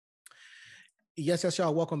Yes,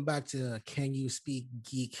 y'all. Welcome back to Can You Speak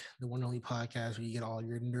Geek, the one and only podcast where you get all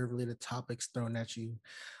your nerd-related topics thrown at you.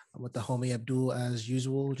 I'm with the homie Abdul as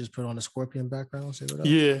usual. Just put on a scorpion background. Say what up.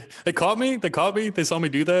 Yeah, they caught me. They caught me. They saw me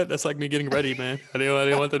do that. That's like me getting ready, man. I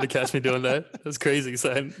didn't want them to catch me doing that. That's crazy,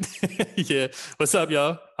 son. Yeah. What's up,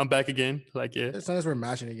 y'all? I'm back again. Like, yeah. It's nice we're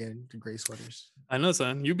matching again. The gray sweaters. I know,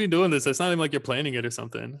 son. You've been doing this. It's not even like you're planning it or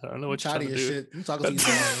something. I don't know what you're trying to do. Shit. I'm talking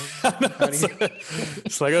to you.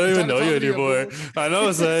 It's like I don't even know you anymore. I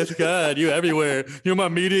know, son. God, you everywhere. You're my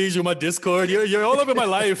meetings. You're my Discord. You're all over my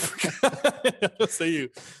life. I'll say you.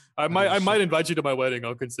 I might invite you to my wedding.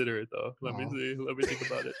 I'll consider it though. Let me see. Let me think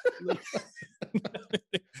about it.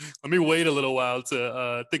 Let me wait a little while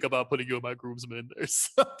to think about putting you in my groomsmen or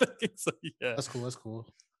something. So yeah, that's cool.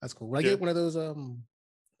 When I get one of those, a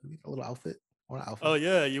little outfit. Oh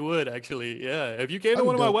yeah, you would actually. Yeah, if you came to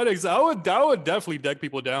one of my weddings, I would definitely deck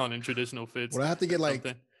people down in traditional fits. Would I have to get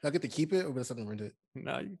I get to keep it or would something rent it?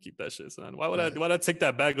 Nah, you can keep that shit, son. Why would I take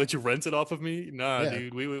that bag? Let you rent it off of me? Nah,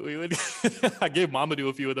 dude. We would. I gave Mama do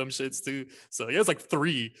a few of them shits too. So yeah, it's like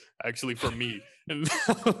 3 actually for me. And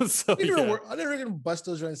so I never gonna bust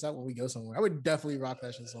those joints out when we go somewhere. I would definitely rock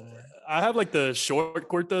that shit somewhere. I have like the short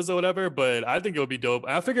kurtas or whatever, but I think it would be dope.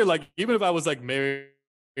 I figure like even if I was like married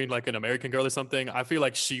like an American girl or something, I feel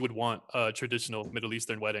like she would want a traditional Middle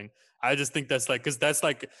Eastern wedding. I just think that's like, because that's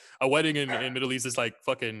like a wedding in Middle East is like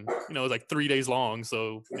fucking, it's like 3 days long.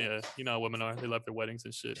 So yeah, you know how women are. They love their weddings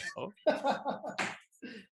and shit. Oh. All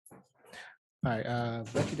right.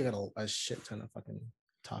 Bet you got a shit ton of fucking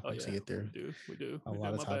topics to get through. We do. A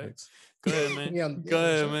lot of topics. Go ahead, man. Go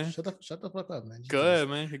ahead, man. Shut the fuck up, man. Go ahead,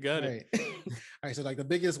 man. You got it. All right. So like the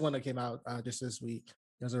biggest one that came out just this week,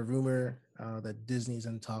 there's a rumor that Disney's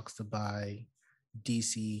in talks to buy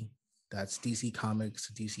DC. That's DC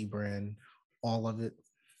Comics, DC brand, all of it.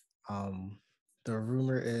 The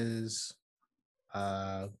rumor is,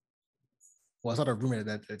 it's not a rumor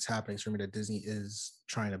that it's happening. It's a rumor that Disney is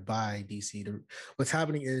trying to buy DC. What's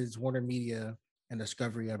happening is Warner Media and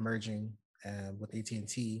Discovery are merging with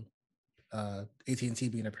AT&T. AT&T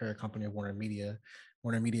being a parent company of Warner Media.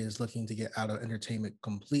 Warner Media is looking to get out of entertainment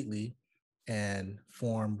completely and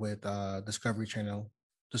form with Discovery Channel,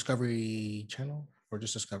 or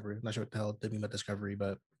just Discovery. I'm not sure what the hell they mean by Discovery,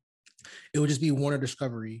 but it would just be Warner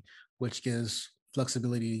Discovery, which gives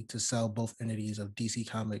flexibility to sell both entities of DC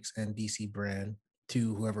Comics and DC brand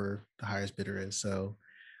to whoever the highest bidder is. So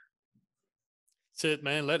shit,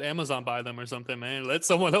 man, let Amazon buy them or something, man. Let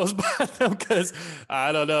someone else buy them, because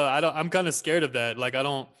I don't know. I'm kind of scared of that. Like, I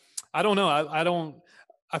don't know.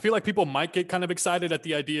 I feel like people might get kind of excited at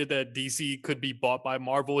the idea that DC could be bought by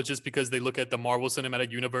Marvel just because they look at the Marvel Cinematic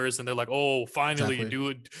Universe and they're like, oh, finally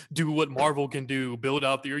do what Marvel can do, build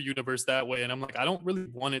out your universe that way. And I'm like, I don't really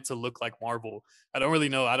want it to look like Marvel. I don't really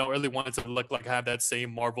know. I don't really want it to look like have that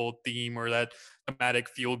same Marvel theme or that thematic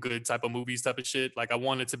feel good type of movies type of shit. Like, I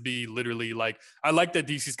want it to be literally like, I like that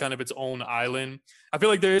DC's kind of its own island. I feel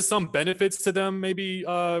like there is some benefits to them maybe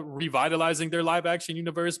revitalizing their live action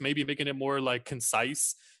universe, maybe making it more like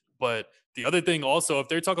concise. But the other thing also, if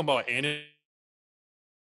they're talking about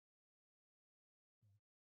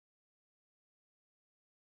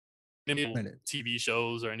TV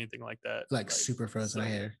shows or anything like that, like super frozen.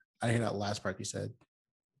 I hear that last part you said.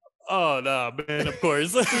 Oh no, man! Of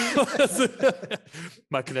course,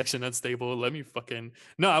 my connection unstable. Let me fucking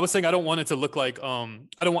no. I was saying I don't want it to look like I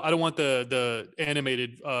don't want the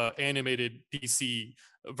animated DC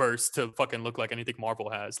verse to fucking look like anything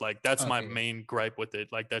Marvel has. Like, that's my main gripe with it.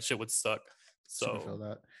 Like, that shit would suck. So feel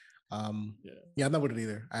that. Yeah, I'm not with it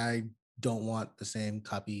either. I don't want the same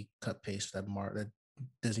copy cut paste that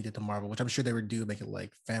Disney did to Marvel, which I'm sure they would do, make it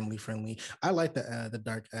like family friendly. I like the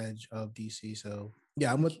dark edge of DC, so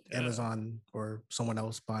yeah, I'm with Amazon or someone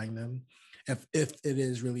else buying them. If it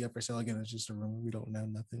is really up for sale, again, it's just a rumor. We don't know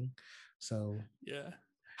nothing. So yeah.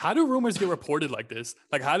 How do rumors get reported like this?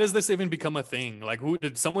 Like, how does this even become a thing? Like, who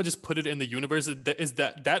did someone just put it in the universe? Is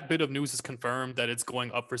that bit of news is confirmed that it's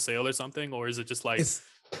going up for sale or something, or is it just like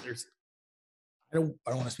there's? I don't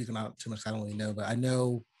want to speak about too much. I don't really know, but I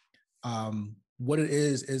know what it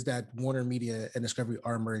is that Warner Media and Discovery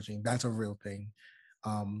are merging. That's a real thing.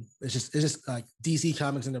 It's just like DC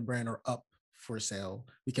Comics and the brand are up for sale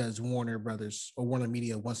because Warner Brothers or Warner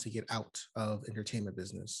Media wants to get out of entertainment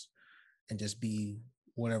business and just be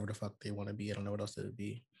whatever the fuck they want to be. I don't know what else it would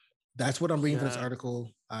be. That's what I'm reading for this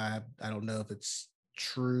article. I don't know if it's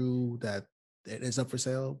true that it is up for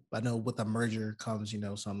sale. I know with the merger comes,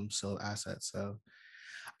 some sold assets. So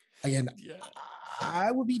again,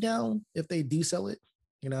 I would be down if they do sell it.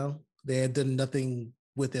 They had done nothing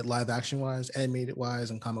with it live action wise, animated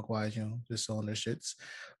wise, and comic wise, just selling their shits.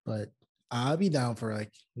 But I'll be down for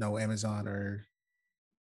like no Amazon or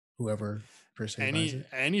whoever per se buys it.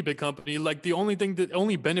 Any big company, like the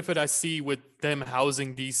only benefit I see with them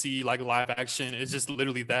housing DC like live action is just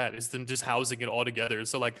literally that, is them just housing it all together.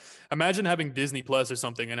 So like imagine having Disney Plus or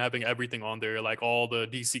something and having everything on there, like all the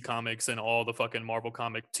DC comics and all the fucking Marvel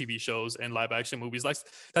comic TV shows and live action movies. Like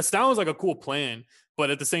that sounds like a cool plan,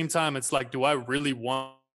 but at the same time it's like, do I really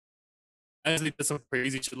want actually did some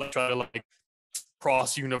crazy shit like try to like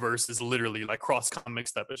cross universes, literally like cross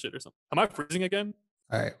comics type of shit or something? Am I freezing again?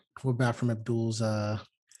 All right, we're back from Abdul's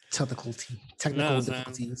technical Nah, son.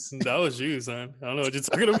 difficulties. That was you, son. I don't know what you're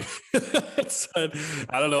talking about. Son,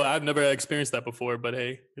 I don't know. I've never experienced that before, but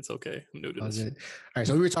hey, it's okay. I'm new to this. All right,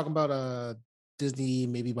 so we were talking about Disney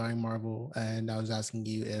maybe buying Marvel, and I was asking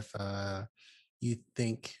you if you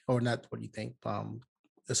think, or not what you think,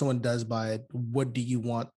 if someone does buy it, what do you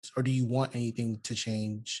want, or do you want anything to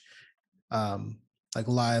change, um, like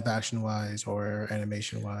live action wise or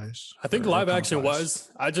animation wise? I think Or live comic action wise?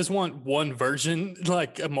 wise, I just want one version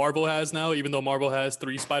like Marvel has now, even though Marvel has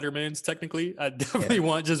 3 Spider-Mans technically. I definitely Yeah.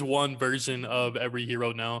 want just one version of every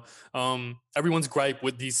hero now. Everyone's gripe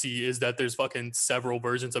with DC is that there's fucking several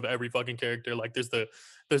versions of every fucking character. Like there's a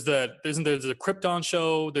Krypton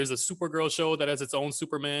show, there's a Supergirl show that has its own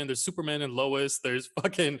Superman, there's Superman and Lois, there's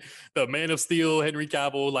fucking the Man of Steel, Henry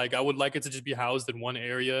Cavill. Like I would like it to just be housed in one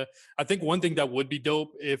area. I think one thing that would be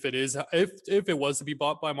dope if it was to be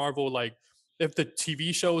bought by Marvel, like if the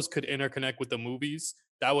TV shows could interconnect with the movies,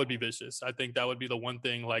 that would be vicious. I think that would be the one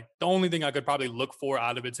thing, like the only thing I could probably look for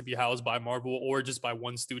out of it to be housed by Marvel or just by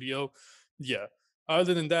one studio. Yeah.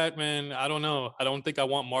 Other than that, man, I don't know. I don't think I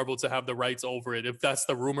want Marvel to have the rights over it. If that's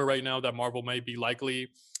the rumor right now that Marvel might be likely,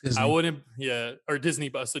 I Disney. wouldn't. Yeah, or Disney,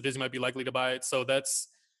 but so Disney might be likely to buy it. So that's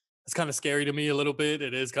it's kind of scary to me a little bit.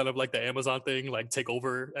 It is kind of like the Amazon thing, like take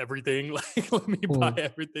over everything, like let me buy Well,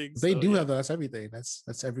 everything. they So do yeah, have that's everything.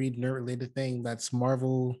 That's every nerd related thing. That's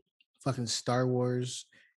Marvel, fucking Star Wars,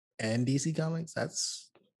 and DC Comics. That's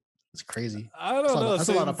crazy. I don't know. That's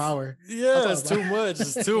a lot of Since power. That's a yeah, lot it's of too power. much.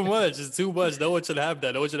 It's too much. It's too much. No one should have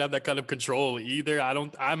that. No one should have that kind of control either. I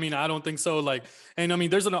don't. I mean, I don't think so. Like, and I mean,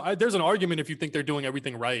 there's an argument if you think they're doing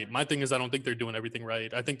everything right. My thing is, I don't think they're doing everything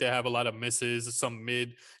right. I think they have a lot of misses, some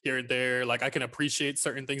mid here and there. Like, I can appreciate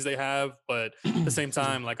certain things they have, but at the same Excuse me.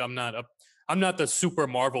 time, like, I'm not the super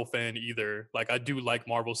Marvel fan either. Like, I do like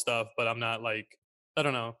Marvel stuff, but I'm not like, I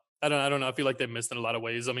don't know. I don't know. I feel like they missed in a lot of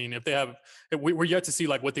ways. I mean, if they have we're yet to see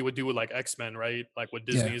like what they would do with like X-Men, right? Like what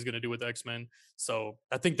Disney Yeah. is going to do with X-Men. So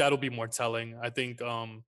I think that'll be more telling. I think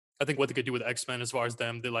what they could do with X-Men as far as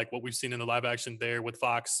them, they like what we've seen in the live action there with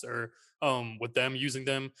Fox or with them using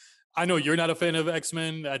them. I know you're not a fan of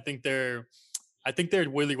X-Men. I think they're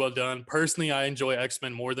really well done. Personally, I enjoy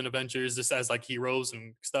X-Men more than Avengers just as like heroes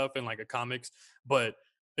and stuff and like a comics, but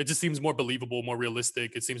it just seems more believable, more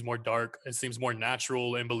realistic. It seems more dark. It seems more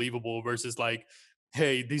natural and believable versus like,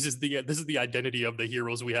 hey, this is the identity of the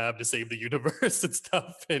heroes we have to save the universe and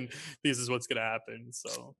stuff, and this is what's gonna happen.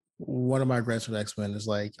 So One of my regrets with X Men is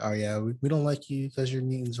like, oh yeah, we don't like you because you're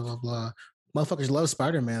mutants, blah blah. Motherfuckers love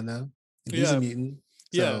Spider Man though. He's a yeah, mutant,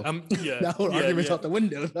 so yeah, that whole argument's yeah. out the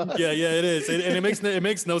window. Yeah, yeah, it is, and it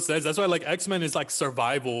makes no sense. That's why like X Men is like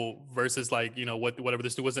survival versus like whatever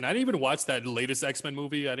this was. And I didn't even watch that latest X Men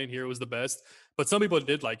movie. I didn't hear it was the best, but some people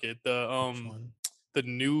did like it. Which one? The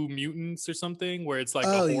New Mutants or something, where it's like a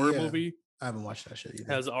Oh horror yeah, movie. I haven't watched that shit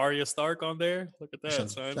either. Has Arya Stark on there. Look at that,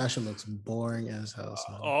 son. That shit looks boring as hell,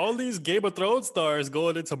 son. All these Game of Thrones stars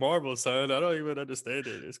going into Marvel, son. I don't even understand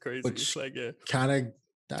it. It's crazy. Which Like, yeah. kind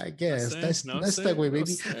of, I guess that's segue,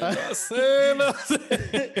 baby.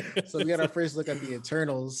 No So we got our first look at the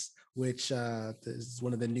Eternals, which is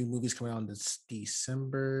one of the new movies coming out in this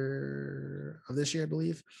December of this year, I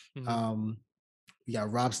believe. Mhm. We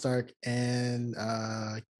got Rob Stark and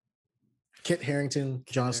Kit Harington,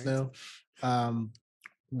 Jon Snow.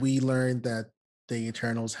 We learned that the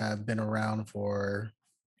Eternals have been around for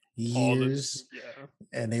years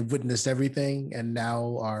and they witnessed everything and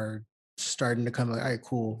now are starting to come like, all right,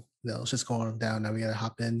 cool. Let's just go on down. Now we gotta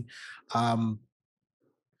hop in. I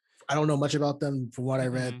don't know much about them. From what I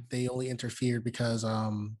read, they only interfered because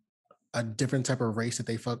a different type of race that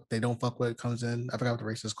they don't fuck with comes in. I forgot what the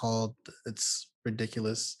race is called. It's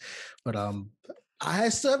ridiculous. But I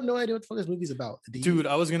still have no idea what the fuck this movie's about. Dude,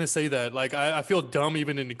 I was gonna say that. Like, I feel dumb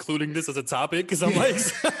even in including this as a topic because I'm like,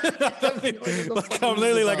 I'm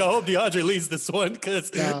literally like, I hope DeAndre leads this one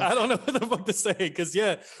because I don't know what the fuck to say. Because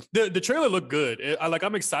yeah, the trailer looked good.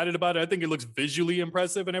 I'm excited about it. I think it looks visually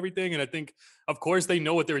impressive and everything. And I think, of course, they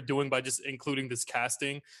know what they're doing by just including this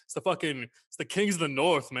casting. It's the Kings of the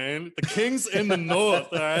North, man. The Kings in the North.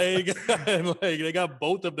 All right, and like they got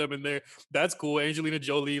both of them in there. That's cool. Angelina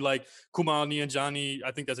Jolie, like Kumail Nanjiani.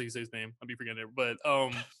 I think that's how you say his name. I'll be forgetting it. But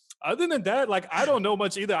other than that, like I don't know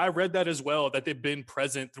much either. I read that as well, that they've been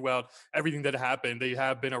present throughout everything that happened. They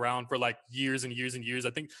have been around for like years and years and years. I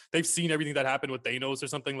think they've seen everything that happened with Thanos or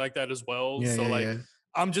something like that as well. Yeah, so yeah, like yeah.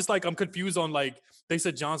 I'm just like I'm confused on like they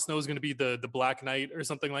said Jon Snow is gonna be the Black Knight or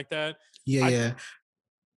something like that. Yeah, yeah.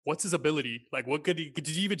 What's his ability? Like what did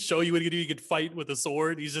he even show you what he could do? He could fight with a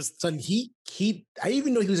sword. He's just Son, I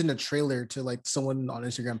even know he was in the trailer to like someone on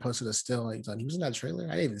Instagram posted a still like son, he was in that trailer.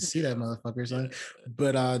 I didn't even see that motherfucker, son.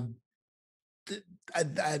 But I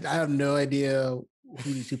have no idea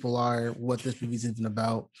who these people are, what this movie's even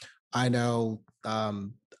about. I know I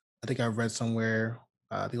think I read somewhere,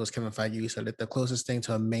 I think it was Kevin Feige, said that the closest thing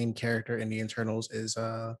to a main character in the Internals is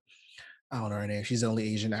I don't know her name. She's the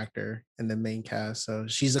only Asian actor in the main cast. So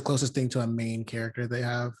she's the closest thing to a main character they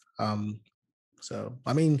have. So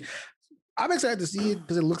I mean, I'm excited to see it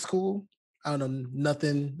because it looks cool. I don't know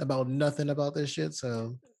nothing about this shit.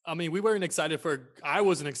 So I mean, I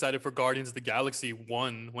wasn't excited for Guardians of the Galaxy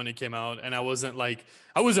 1 when it came out. And I wasn't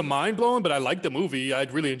mind blown, but I liked the movie.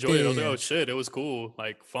 I'd really enjoyed it. I was like, oh shit, it was cool,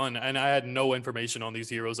 like fun. And I had no information on these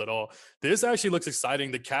heroes at all. This actually looks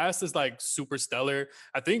exciting. The cast is like super stellar.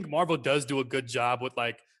 I think Marvel does do a good job with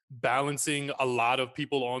like balancing a lot of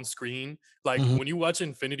people on screen. Like when you watch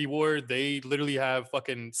Infinity War, they literally have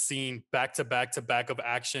fucking scene back to back to back of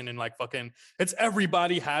action and like fucking it's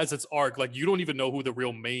everybody has its arc. Like you don't even know who the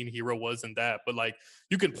real main hero was in that, but like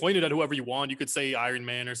you can point it at whoever you want. You could say Iron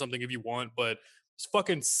Man or something if you want, but there's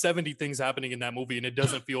fucking 70 things happening in that movie and it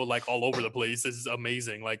doesn't feel like all over the place. This is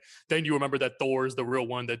amazing. Like then you remember that Thor is the real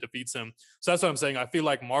one that defeats him. So that's what I'm saying. I feel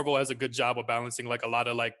like Marvel has a good job of balancing like a lot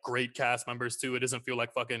of like great cast members too. It doesn't feel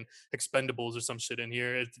like fucking Expendables or some shit in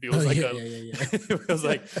here. It feels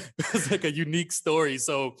it feels like a unique story.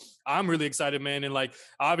 So I'm really excited, man. And like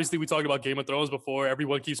obviously we talked about Game of Thrones before.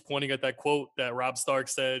 Everyone keeps pointing at that quote that Rob Stark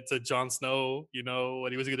said to Jon Snow, you know,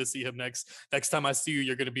 when he was going to see him next time I see you,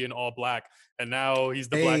 you're going to be in all black. And now he's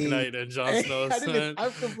the Black Knight and Jon Snow. I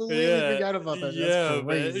completely forgot about that.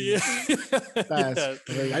 That's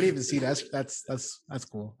crazy. I didn't even see that. That's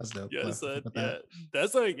cool. That's dope.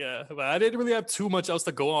 That's like but I didn't really have too much else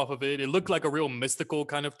to go off of it. It looked like a real mystical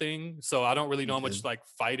kind of thing. So I don't really know how much like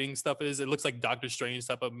fighting stuff is. It looks like Doctor Strange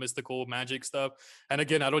type of mystical magic stuff. And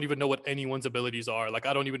again, I don't even know what anyone's abilities are. Like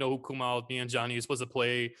I don't even know who Kumail Nanjiani is supposed to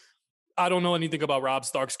play. I don't know anything about Rob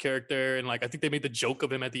Stark's character. And like, I think they made the joke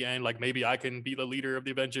of him at the end. Like maybe I can be the leader of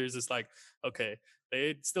the Avengers. It's like, okay,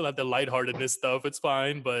 they still have the lightheartedness stuff. It's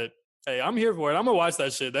fine. But hey, I'm here for it. I'm going to watch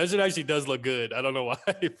that shit. That shit actually does look good. I don't know why,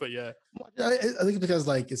 but yeah. I think because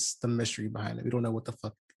like, it's the mystery behind it. We don't know what the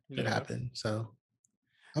fuck could happen. So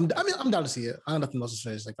I'm down to see it. I have nothing else to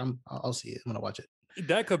say. It's like, I'll see it. I'm going to watch it.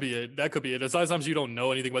 That could be it. There's a lot of times you don't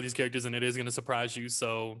know anything about these characters and it is going to surprise you.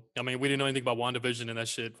 So, I mean, we didn't know anything about WandaVision and that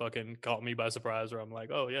shit fucking caught me by surprise where I'm like,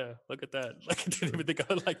 oh yeah, look at that. Like I didn't even think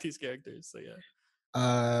I would like these characters. So yeah.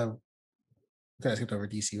 I skipped over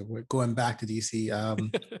DC. We're going back to DC.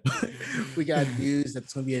 We got news that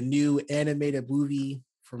it's going to be a new animated movie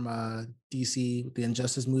from DC, the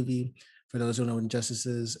Injustice movie. For those who know what Injustice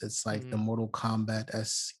is, it's like the Mortal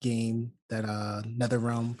Kombat-esque game that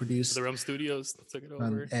NetherRealm produced. NetherRealm Studios took it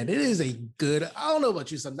over. And it is a good, I don't know about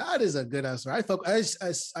you, son. That is a good ass story.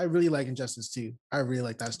 I really like Injustice too. I really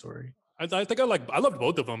like that story. I think I loved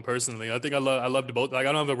both of them personally. I think I loved both. Like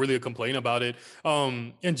I don't have really a complaint about it.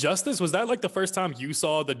 Injustice, was that like the first time you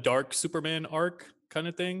saw the Dark Superman arc kind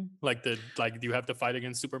of thing? Like you have to fight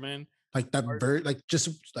against Superman? Like that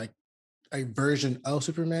just like a version of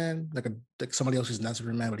Superman, like somebody else who's not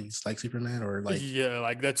Superman, but he's like Superman, or like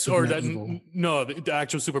like that's Superman or that evil. No, the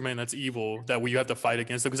actual Superman that's evil that you have to fight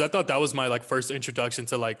against. Because I thought that was my like first introduction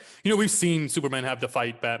to like we've seen Superman have to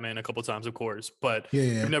fight Batman a couple times, of course, but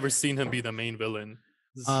we've never seen him be the main villain.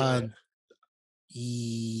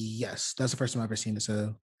 Yes, that's the first time I've ever seen it.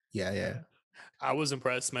 So yeah. I was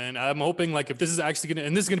impressed, man. I'm hoping like if this is actually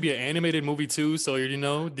this is gonna be an animated movie too. So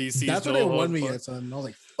DC. That's what they won me at, son. I was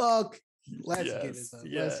like, fuck. Let's get it.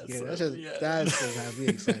 Let's get it. That's just have me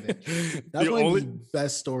excited. That's one of the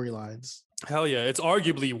best storylines. Hell yeah. It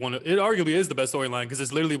arguably is the best storyline because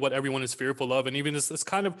it's literally what everyone is fearful of. And even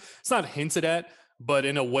it's not hinted at, but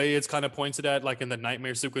in a way it's kind of pointed at like in the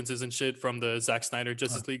nightmare sequences and shit from the Zack Snyder Uh,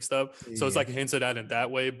 Justice League stuff. So it's yeah. like hinted at in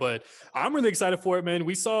that way. But I'm really excited for it, man.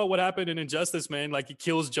 We saw what happened in Injustice, man. Like he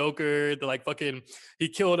kills Joker, the like fucking he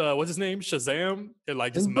killed what's his name? Shazam. It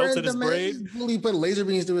like just And melted his Brandon, man, brain. just really put laser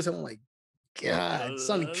beams through it. I'm like, God,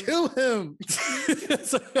 son, Uh, kill him.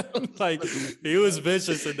 like he was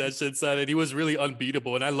vicious in that shit, son, and he was really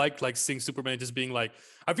unbeatable. And I liked like seeing Superman just being like,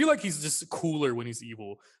 I feel like he's just cooler when he's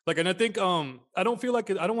evil. Like, and I think I don't feel like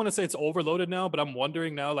I don't want to say it's overloaded now, but I'm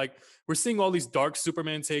wondering now, like we're seeing all these dark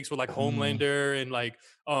Superman takes with like Mm. Homelander and like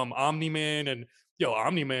Omni Man and yo,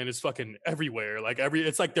 Omni Man is fucking everywhere. Like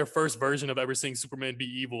it's like their first version of ever seeing Superman be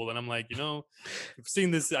evil. And I'm like, we've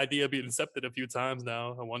seen this idea being incepted a few times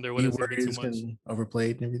now. I wonder Are whether you it's gonna be worried too it's much. been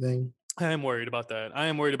overplayed and everything? I am worried about that. I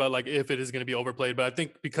am worried about like if it is going to be overplayed, but I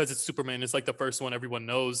think because it's Superman, it's like the first one everyone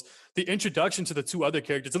knows. The introduction to the two other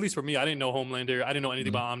characters, at least for me, I didn't know Homelander. I didn't know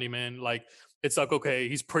anything Mm. about Omni Man. Like it's like okay,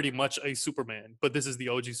 he's pretty much a Superman, but this is the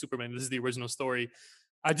OG Superman. This is the original story.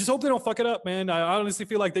 I just hope they don't fuck it up, man. I honestly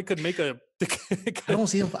feel like they could make a. They I could, don't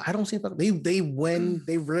see him. I don't see him. They win.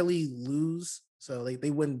 They rarely lose. So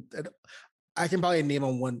they win. I can probably name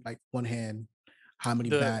on one hand how many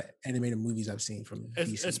the bad animated movies I've seen from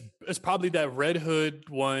it's DC. it's probably that Red Hood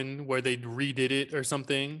one where they redid it or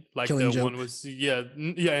something. Like Killing the one Joke, was yeah,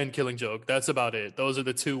 and Killing Joke. That's about it. Those are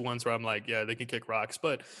the two ones where I'm like, yeah, they can kick rocks.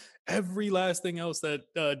 But every last thing else that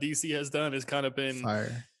DC has done has kind of been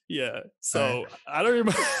fire, yeah. fire. So I don't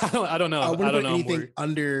remember. I don't I know. I wouldn't don't put know. I'm anything worried.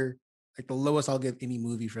 under like the lowest I'll give any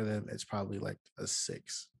movie for them. It's probably like a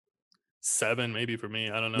 6. 7 maybe for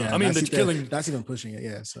me. I don't know. Yeah, I mean, the Killing that's even pushing it.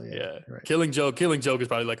 Yeah, so yeah, yeah, you're right. Killing Joke is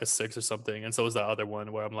probably like a 6 or something, and so is the other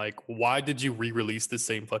one where I'm like, why did you re-release the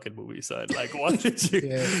same fucking movie, son? Like, why did you,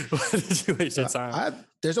 Yeah, why did you waste your so time? I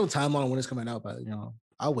there's no timeline on when it's coming out, but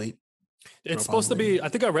I'll wait. It's No problem supposed to waiting. be. I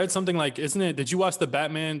think I read something like, isn't it? Did you watch the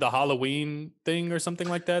Batman, the Halloween thing or something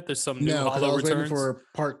like that? There's some new No, because I Hollow was waiting returns. for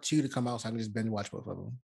part 2 to come out, so I can just binge watch both of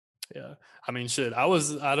them. Yeah. I mean, shit. I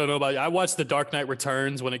don't know about you. I watched The Dark Knight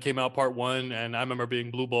Returns when it came out, part one, and I remember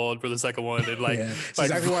being blue balled for the second one and Yeah, it's like,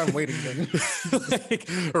 exactly why I'm waiting. Then. like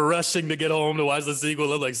rushing to get home to watch the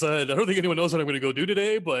sequel. I'm like, son, I don't think anyone knows what I'm going to go do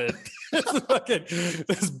today, but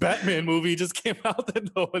this Batman movie just came out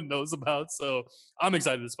that no one knows about. So I'm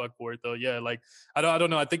excited as fuck for it, though. Yeah, like I don't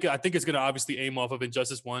know. I think it's going to obviously aim off of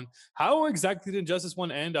Injustice One. How exactly did Injustice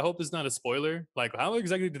One end? I hope it's not a spoiler. Like, how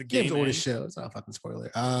exactly did the Game's game old as end? shit. It's not a fucking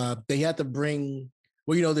spoiler. They had to bring.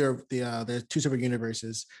 Well, there's two separate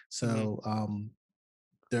universes. Mm-hmm. So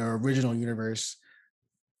the original universe,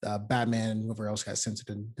 Batman and whoever else got sent to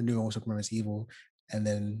the new one. Superman is evil, and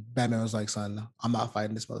then Batman was like, "Son, I'm not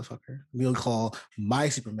fighting this motherfucker. We'll call my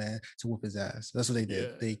Superman to whoop his ass." That's what they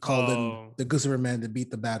did. Yeah. They called in the good Superman to beat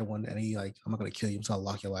the bad one, and he like, "I'm not gonna kill you. So I'll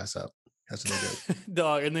lock your ass up." That's what they did.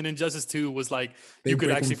 Dog, and then Injustice 2 was like They you could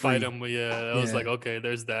break him actually fight free. him. Yeah, I was Yeah, like, okay,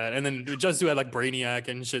 there's that. And then Injustice 2 had like Brainiac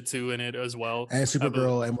and shit too in it as well. and I believe.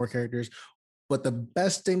 Supergirl and more characters. But the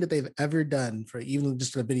best thing that they've ever done for even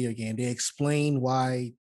just a video game, they explain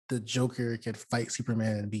why the Joker could fight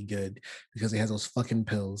Superman and be good because he has those fucking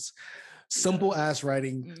pills. Yeah. Simple ass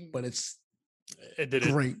writing, Mm, but it's it did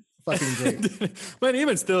it. great, fucking great. Man,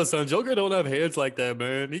 even still, son, Joker don't have hands like that,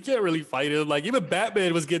 man. He can't really fight him. Like even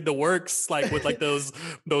Batman was getting the works, like with like those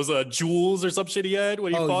jewels or some shit he had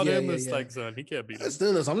when he Oh fought yeah, him. yeah, It's yeah. like, son, he can't beat him.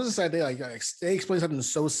 Still, I'm just excited. They explain something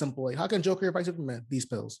so simple. Like, how can Joker fight Superman? These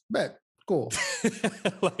pills. Bet. Cool.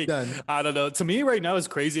 Like Done. I don't know. To me, right now, it's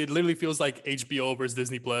crazy. It literally feels like HBO versus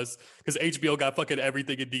Disney Plus because HBO got fucking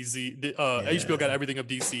everything in DC. HBO got Yeah. everything of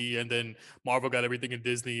DC, and then Marvel got everything in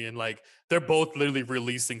Disney. And like they're both literally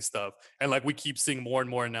releasing stuff. And like we keep seeing more and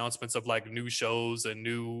more announcements of like new shows and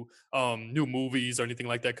new movies or anything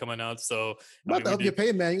like that coming out. So I'm I about mean, to we help you did.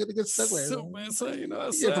 pay, man. You got the good segue. So man, so you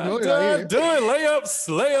know, Yeah, I'm promoted out here. done layups,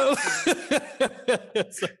 layups.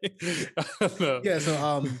 I don't know. Yeah,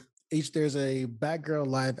 so there's a Batgirl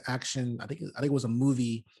live action. I think it was a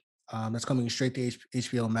movie that's coming straight to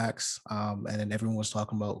HBO Max. And then everyone was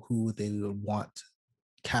talking about who they would want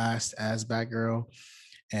cast as Batgirl.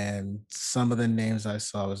 And some of the names I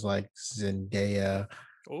saw was like Zendaya,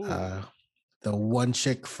 Oh. uh, the one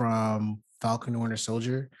chick from Falcon and Winter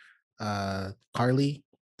Soldier, Carly,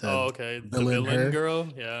 Oh, the okay. The villain villain her. girl.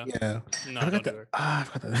 Yeah. Yeah, No, don't do her. I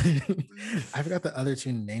forgot the I forgot the other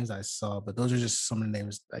two names I saw, but those are just some of the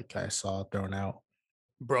names like I saw thrown out.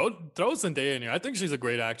 Bro, throw Zendaya in here. I think she's a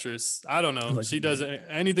great actress. I don't I know. like She does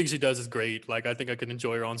anything she does is great. Like I think I can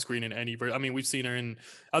enjoy her on screen in any. I mean, we've seen her in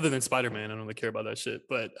other than Spider Man. I don't really care about that shit.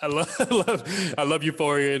 But I love, I love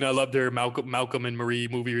Euphoria, and I loved her Malcolm and Marie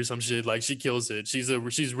movie or some shit. Like she kills it. She's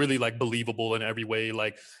really like believable in every way.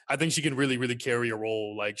 Like I think she can really carry a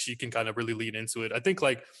role. Like she can kind of really lean into it. I think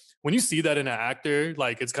like when you see that in an actor,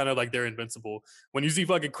 like it's kind of like they're invincible. When you see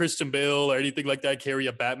fucking Christian Bale or anything like that carry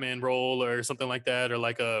a Batman role or something like that, or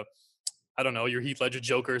like a I don't know, your Heath Ledger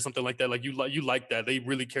Joker or something like that. Like you like that. They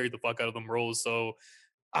really carried the fuck out of them roles. So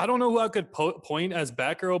I don't know who I could point as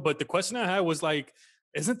Batgirl, but the question I had was like,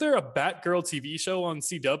 isn't there a Batgirl TV show on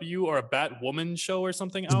CW or a Batwoman show or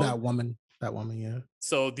something it's out? Batwoman, yeah.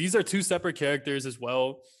 So these are two separate characters as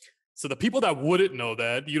well. So the people that wouldn't know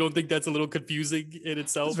that, you don't think that's a little confusing in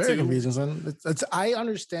It's itself very too? confusing, son. I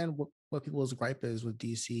understand what people's gripe is with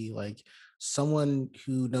DC. Like someone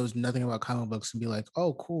who knows nothing about comic books and be like,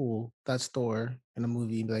 "Oh, cool, that's Thor in a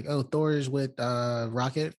movie." And be like, "Oh, Thor is with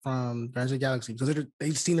Rocket from Guardians of the Galaxy," because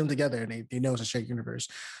they've seen them together and they know it's a shared universe.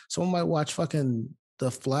 Someone might watch fucking The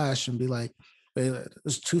Flash and be like, "Wait,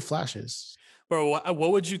 there's two Flashes." Bro,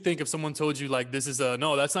 what would you think if someone told you like this is a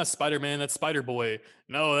no, that's not Spider Man, that's Spider Boy.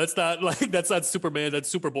 No, that's not like that's not Superman,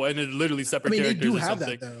 that's Superboy, and it's literally I separate mean, they characters do or have that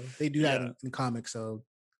something. though. They do that Yeah. in comics, so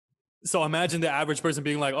So imagine the average person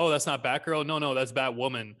being like, "Oh, that's not Batgirl. No, that's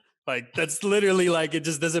Batwoman." Like that's literally like it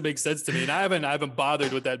just doesn't make sense to me. And I haven't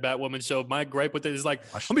bothered with that Batwoman show. My gripe with it is like,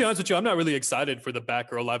 watch I'll be it. honest with you, I'm not really excited for the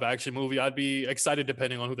Batgirl live action movie. I'd be excited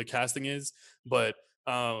depending on who the casting is, but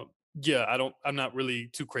yeah, I'm not really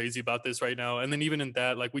too crazy about this right now. And then even in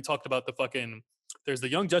that, like we talked about the fucking there's the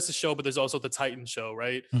Young Justice show, but there's also the Titan show,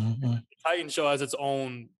 right? Mhm. The Titan show has its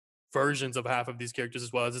own versions of half of these characters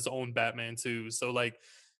as well as its own Batman too. So like,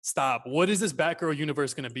 stop. What is this Batgirl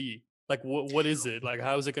universe gonna be? Like, what is it? Like,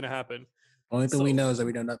 how is it gonna happen? Only thing we So, know is that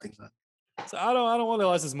we know nothing. Son. so I don't want to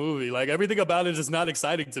watch this movie. Like everything about it is not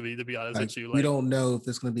exciting to me, to be honest Like with you. we Like, don't know if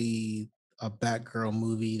there's going to be a Batgirl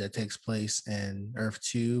movie that takes place in Earth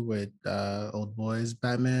 2 with old boys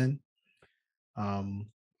Batman, um,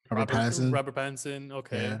 Robert Pattinson. Robert Pattinson. Yeah,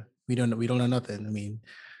 Okay, we don't know nothing. I mean,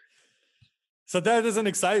 so that doesn't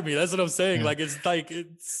excite me. That's what I'm saying. yeah. Like it's Do you,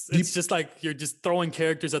 it's just like you're just throwing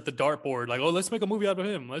characters at the dartboard. Like, oh, let's make a movie out of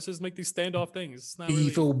him. Let's just make these standoff things. It's not do you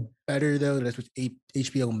really. feel better though that it's with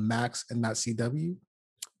HBO Max and not CW?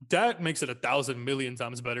 That makes it 1,000,000,000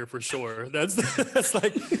 times better for sure. That's that's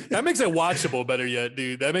like that makes it watchable better yet,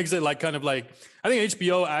 dude. That makes it like kind of like I think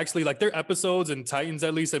HBO actually like their episodes and Titans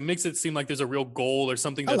at least it makes it seem like there's a real goal or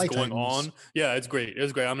something I that's like going Titans. on. Yeah, it's great. It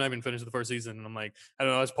was great. I'm not even finished the first season, and I'm like I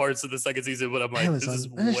don't know. It's parts of the second season, but I'm like this is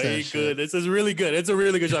Amazon, finish that way shit. good. This is really good. It's a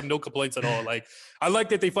really good show. I have no complaints at all. Like I like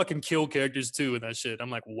that they fucking kill characters too and that shit. I'm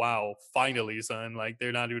like wow, finally, son. Like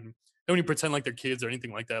they're not even. They don't even pretend like they're kids or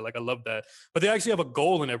anything like that. Like I love that. But they actually have a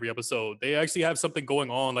goal in every episode. They actually have something going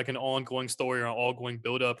on, like an ongoing story or an ongoing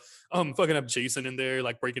build up. Fucking have Jason in there,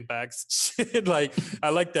 like breaking backs. Shit. Like I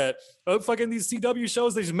like that. Fucking these CW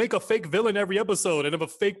shows, they just make a fake villain every episode and have a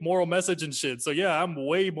fake moral message and shit. So yeah, I'm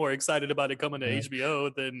way more excited about it coming to Yeah. HBO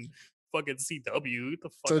than fucking CW. Get the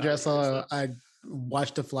fuck So out of just here, son. I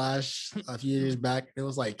watched The Flash a few years back. It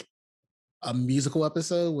was like a musical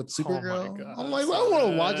episode with Oh my Supergirl. I'm god, like, well, I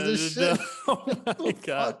want to watch this son. shit. Oh What my the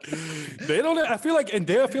god. fuck? They don't I feel like and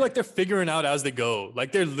they I feel like they're figuring out as they go.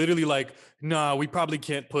 Like they're literally like, nah, we probably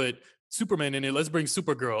can't put Superman in it. Let's bring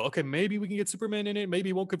Supergirl. Okay, maybe we can get Superman in it. Maybe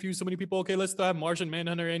it won't confuse so many people. Okay, let's have Martian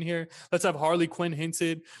Manhunter in here. Let's have Harley Quinn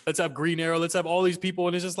hinted. Let's have Green Arrow. Let's have all these people.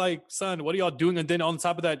 And it's just like, son, what are y'all doing? And then on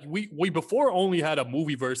top of that, we before only had a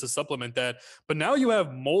movie verse to supplement that, but now you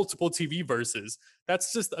have multiple TV verses.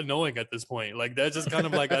 That's just annoying at this point. Like that's just kind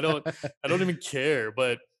of like I don't even care.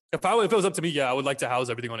 But if it was up to me, yeah, I would like to house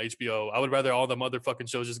everything on HBO. I would rather all the motherfucking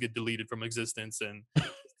shows just get deleted from existence and That's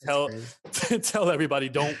tell crazy. tell everybody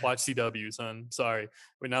don't watch CW, son. Sorry,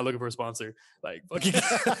 we're not looking for a sponsor. Like fucking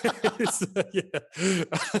yeah,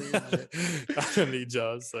 I don't need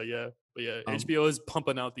jobs. So yeah, but yeah, Um, HBO is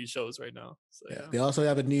pumping out these shows right now. So yeah, yeah. they also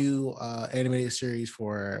have a new animated series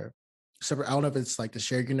for separate. I don't know if it's like the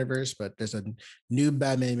shared universe, but there's a new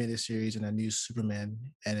Batman animated series and a new Superman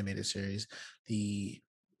animated series. The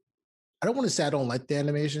I don't want to say I don't like the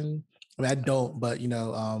animation. I mean, I don't, but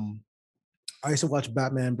I used to watch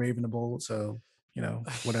Batman Brave and the Bold, so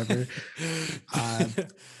whatever. Uh,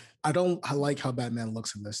 I don't I like how Batman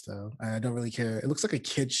looks in this though. I don't really care. It looks like a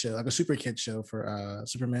kid show, like a super kid show for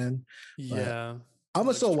Superman. But Yeah, I'm gonna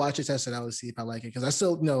that's still true. watch it, test it out, and see if I like it. Because I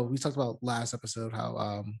still we talked about last episode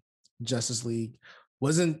how Justice League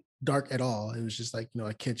wasn't dark at all. It was just like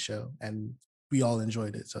a kid show, and we all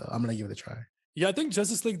enjoyed it. So I'm gonna give it a try. Yeah, I think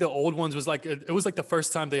Justice League, the old ones, was like it was like the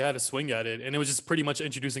first time they had a swing at it, and it was just pretty much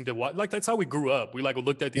introducing to what, like, that's how we grew up. We like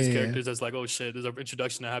looked at these Yeah, characters as like, oh shit, there's an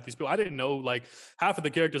introduction to half these people. I didn't know like half of the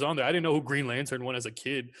characters on there. I didn't know who Green Lantern was as a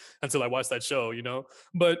kid until I watched that show, you know.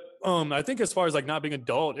 But I think as far as like not being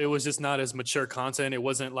adult, it was just not as mature content. It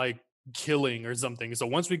wasn't like killing or something. So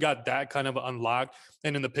once we got that kind of unlocked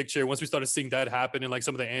and in the picture, once we started seeing that happen in like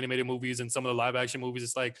some of the animated movies and some of the live action movies,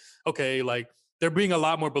 it's like, okay, like they're being a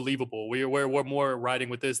lot more believable. We're more riding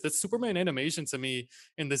with this. This Superman animation to me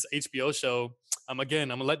in this HBO show, I'm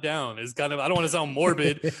let down. It's kind of, I don't want to sound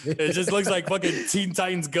morbid. It just looks like fucking Teen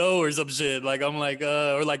Titans Go or some shit. Like I'm like,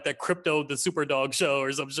 or like that Crypto the Super Dog show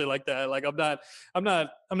or some shit like that. Like I'm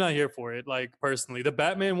not here for it. Like personally, the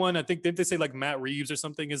Batman one, I think they say like Matt Reeves or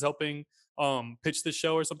something is helping pitch the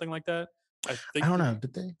show or something like that. I I think, don't know.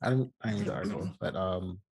 Did they? I didn't read the article, but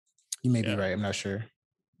you may be yeah. right. I'm not sure.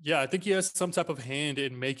 Yeah, I think he has some type of hand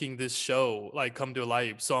in making this show like come to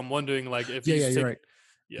life. So I'm wondering like if Yeah, he's you're take right.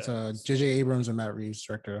 It's yeah, J.J. Abrams and Matt Reeves,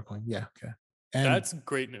 director of Queen. Yeah, okay. And that's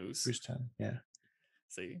great news. Bruce Timm. Yeah.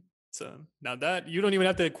 See, so now that you don't even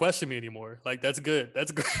have to question me anymore. Like that's good.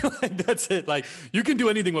 That's good. Like that's it. Like you can do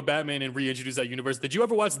anything with Batman and reintroduce that universe. Did you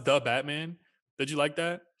ever watch The Batman? Did you like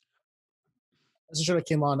that? That's a show that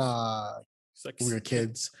came on It's like when we were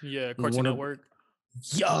kids. yeah, When Cartoon Warner. Network.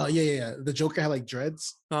 Yeah. The Joker had like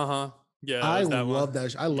dreads. Uh-huh. Yeah, it I was that one. love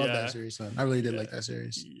that. I love that Yeah. series, son. I really did Yeah. like that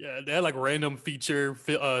series. Yeah, they had like random feature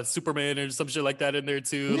Superman or some shit like that in there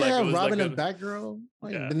too. Like it Yeah, was like Robin a and Batgirl.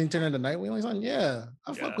 Like, yeah, then he turned into Nightwing. Like, son, yeah,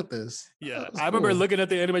 I fuck yeah. with this. Yeah, That was I remember cool. looking at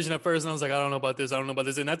the animation at first, and I was like, I don't know about this. I don't know about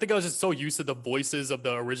this. And I think I was just so used to the voices of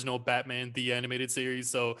the original Batman, the animated series.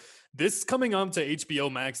 So this coming on to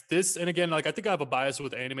HBO Max, this, and again, like I think I have a bias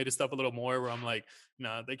with animated stuff a little more, where I'm like,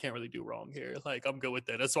 nah, they can't really do wrong here. Like I'm good with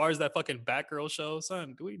that. As far as that fucking Batgirl show,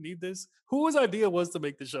 son, do we need this? Whose idea was to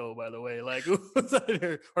make the show, by the way? Like, who was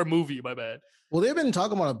that? Or movie? My bad. Well, they've been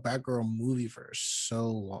talking about a Batgirl movie for so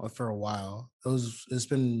long, for a while. It's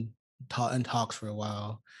been in talks for a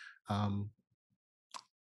while. Um,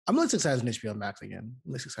 I'm less excited than HBO Max again.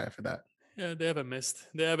 I'm less excited for that. Yeah, they haven't missed.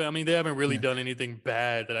 They haven't. I mean, they haven't really Yeah. done anything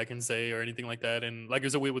bad that I can say or anything like that. And like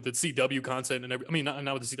there's a way with the CW content and I mean,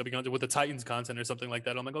 not with the CW content, with the Titans content or something like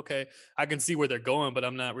that. I'm like, okay, I can see where they're going, but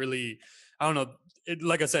I'm not really. I don't know. It,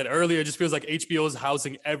 like I said earlier, it just feels like HBO is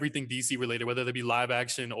housing everything DC related, whether that be live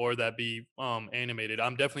action or that be animated.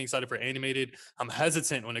 I'm definitely excited for animated. I'm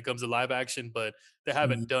hesitant when it comes to live action, but they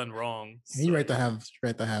haven't done wrong. So. You're right to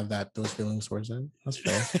have that those feelings towards it. That's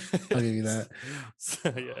fair. I'll give you that.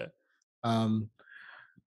 So, yeah.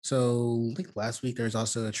 So I think last week there's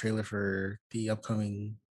also a trailer for the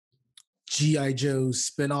upcoming G.I. Joe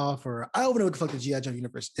spinoff, or I don't know what the fuck the G.I. Joe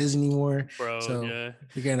universe is anymore. Bro, so yeah.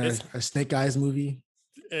 We're getting a Snake Eyes movie.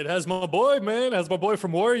 It has my boy, man. It has my boy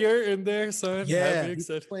from Warrior in there, son. Yeah, he's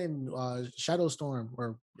playing Shadow Storm,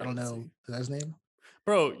 or I don't know, is that his name?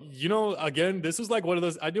 Bro, you know, again, this was like one of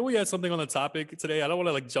those. I knew we had something on the topic today. I don't want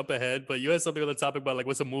to like jump ahead, but you had something on the topic about like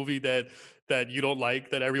what's a movie that you don't like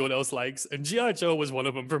that everyone else likes, and GI Joe was one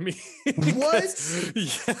of them for me. What?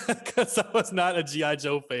 Yeah, because I was not a GI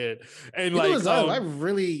Joe fan, and I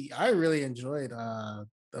really enjoyed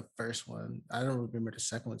the first one. I don't remember the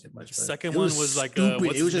second one too much. The second one was like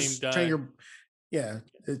stupid. It was just yeah,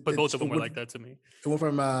 but both of them were like that to me. It went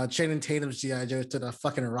from Channing Tatum's G.I. Joe to the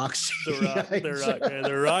fucking Rock.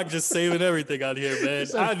 The Rock just saving everything out here, man.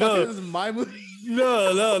 I know. This is my movie.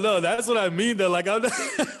 No. That's what I mean. Though, like, I'm not,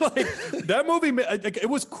 like that movie. Like, it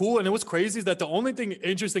was cool and it was crazy. Is that the only thing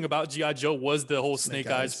interesting about GI Joe was the whole Snake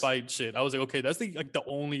Eyes fight shit. I was like, okay, that's the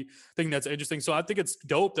only thing that's interesting. So I think it's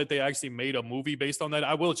dope that they actually made a movie based on that.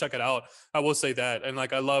 I will check it out. I will say that. And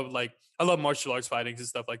like, I love martial arts fightings and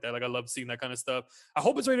stuff like that. Like, I love seeing that kind of stuff. I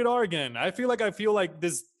hope it's rated R again. I feel like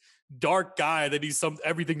this dark guy that needs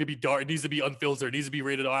everything to be dark. It needs to be unfiltered. It needs to be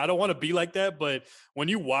rated R. I don't want to be like that, but when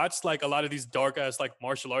you watch like a lot of these dark ass like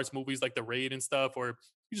martial arts movies, like The Raid and stuff, or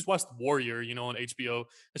you just watched Warrior, you know, on HBO,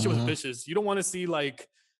 that shit was vicious. You don't want to see like,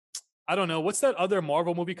 I don't know, what's that other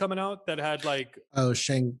Marvel movie coming out that had like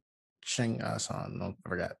Shang San? No, I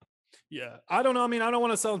forgot. Yeah, I don't know. I mean, I don't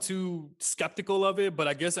want to sound too skeptical of it, but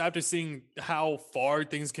I guess after seeing how far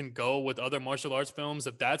things can go with other martial arts films,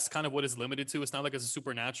 if that's kind of what it's limited to, it's not like it's a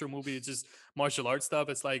supernatural movie, it's just martial arts stuff.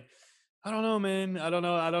 It's like, I don't know, man. I don't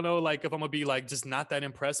know, like if I'm gonna be like just not that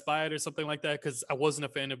impressed by it or something like that, because I wasn't a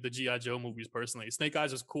fan of the G.I. Joe movies personally. Snake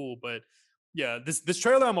Eyes was cool, but yeah, this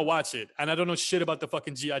trailer, I'm gonna watch it, and I don't know shit about the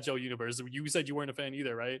fucking G.I. Joe universe. You said you weren't a fan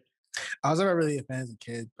either, right? I was never really a fan as a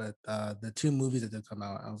kid, but the two movies that did come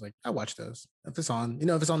out, I was like, I watch those. If it's on,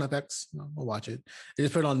 if it's on FX, I'll watch it. They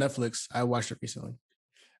just put it on Netflix. I watched it recently.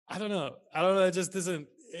 I don't know. It just doesn't.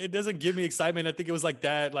 it doesn't give me excitement. I think it was like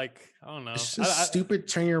that. Like, I don't know. It's just stupid.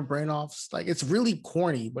 Turn your brain off. Like it's really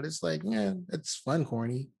corny, but it's like, yeah, it's fun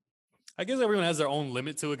corny. I guess everyone has their own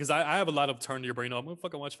limit to it because I have a lot of turn your brain off. I'm gonna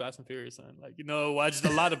fucking watch Fast and Furious, son. Like, watch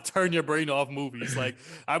a lot of turn your brain off movies. Like,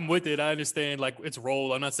 I'm with it. I understand like its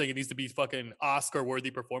role. I'm not saying it needs to be fucking Oscar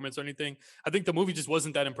worthy performance or anything. I think the movie just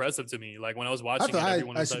wasn't that impressive to me. Like when I was watching it,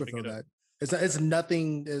 everyone was super feel that. It's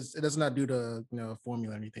nothing. It does not do the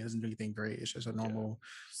formula or anything. It doesn't do anything great. It's just a normal.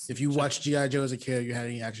 Yeah. If you watch GI Joe as a kid, you had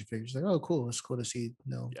any action figures, like, oh cool, it's cool to see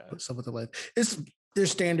put stuff with the life. It's their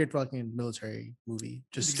standard fucking military movie.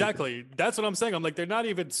 Just exactly. Stupid. That's what I'm saying. I'm like, they're not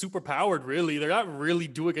even super powered, really. They're not really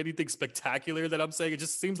doing anything spectacular that I'm saying. It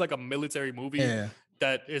just seems like a military movie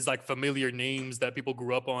that is like familiar names that people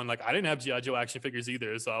grew up on. Like, I didn't have G.I. Joe action figures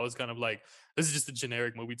either. So I was kind of like, this is just a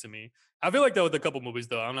generic movie to me. I feel like that with a couple movies,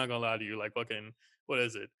 though. I'm not going to lie to you. Like, fucking, what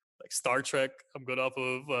is it? Like Star Trek, I'm good off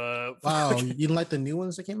of. Wow, you didn't like the new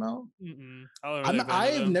ones that came out?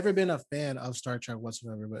 I've never been a fan of Star Trek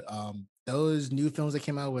whatsoever, but those new films that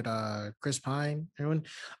came out with Chris Pine, everyone,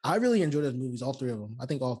 I really enjoyed those movies. All three of them. I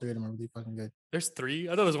think all three of them are really fucking good. There's three.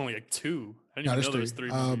 I thought it was only like two. I didn't even know there was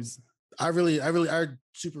three movies. I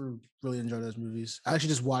super really enjoyed those movies. I actually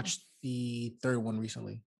just watched the third one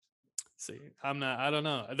recently. See, I don't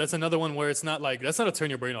know. That's another one where it's not like, that's not a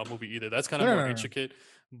turn your brain off movie either. That's kind of more intricate.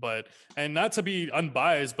 But, and not to be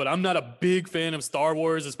unbiased, but I'm not a big fan of Star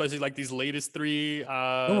Wars, especially like these latest three.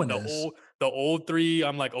 The old three,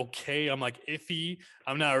 I'm like, okay, I'm like iffy.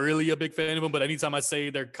 I'm not really a big fan of them, but anytime I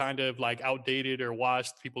say they're kind of like outdated or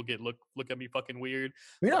washed, people look at me fucking weird.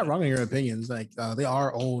 You're not wrong in your opinions. Like they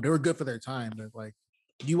are old. They were good for their time, but like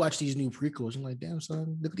you watch these new prequels, I'm like, damn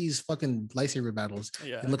son, look at these fucking lightsaber battles.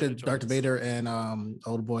 Yeah, and look at Darth Vader and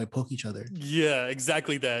old boy poke each other. Yeah,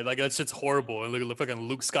 exactly that. Like that shit's horrible. And look at fucking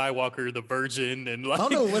Luke Skywalker, the Virgin, and like I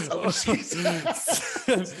don't know what's up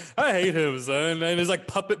with I hate him, son. And it's like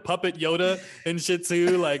puppet Yoda and shit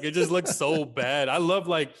too. Like it just looks so bad. I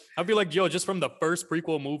feel like just from the first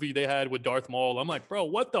prequel movie they had with Darth Maul, I'm like, bro,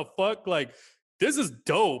 what the fuck? Like this is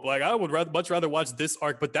dope. Like I would much rather watch this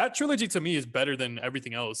arc, but that trilogy to me is better than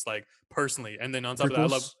everything else, like personally. And then on top of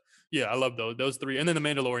that, I love those three. And then the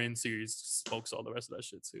Mandalorian series smokes all the rest of that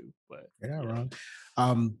shit too. But you're not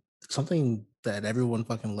wrong. Something that everyone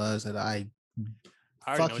fucking loves that I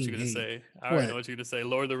already know what you're gonna say. I already know what you're gonna say.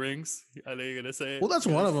 Lord of the Rings. I know you're gonna say it. Well, that's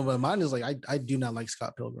one of them, but mine is like I do not like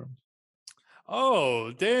Scott Pilgrim.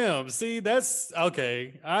 Oh damn! See, that's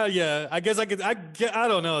okay. Yeah, I guess I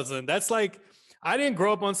don't know. Son. That's like. I didn't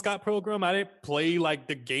grow up on Scott Pilgrim. I didn't play like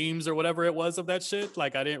the games or whatever it was of that shit.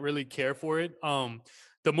 Like I didn't really care for it.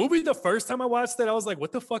 The movie, the first time I watched it, I was like,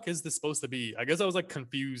 what the fuck is this supposed to be? I guess I was like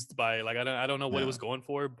confused by it. Like I don't know what it was going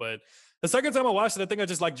for. But the second time I watched it, I think I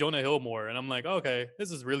just like Jonah Hill more. And I'm like, okay, this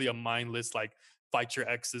is really a mindless like fight your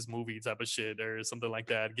exes movie type of shit or something like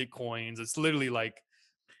that. Get coins. It's literally like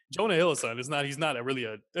Jonah Hill, son. He's not really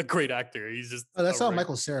a great actor. He's just. Oh, that's not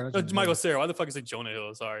Michael Cera. Michael Cera. Why the fuck is it Jonah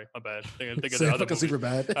Hill? Sorry, my bad. Think of the other movie. Super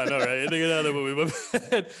bad. I know, right? Think of the other movie.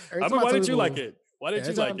 Why did you like it? Why did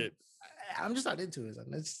you like it? I'm just not into it.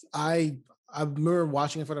 I remember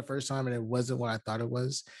watching it for the first time and it wasn't what I thought it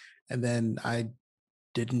was, and then I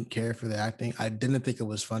didn't care for the acting. I didn't think it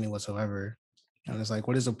was funny whatsoever. And it's like,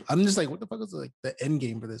 I'm just like, what the fuck is like the end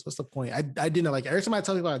game for this? What's the point? I didn't like every time I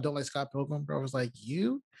tell people I don't like Scott Pilgrim, bro, I was like,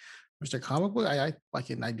 you, Mr. Comic Book, I like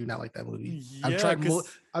it and I do not like that movie. Yeah,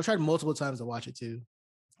 I've tried multiple times to watch it too.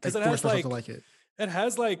 Because it has like it. It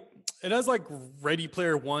has like Ready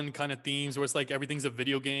Player One kind of themes where it's like everything's a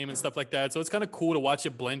video game and stuff like that. So it's kind of cool to watch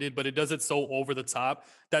it blended, but it does it so over the top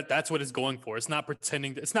that's what it's going for. It's not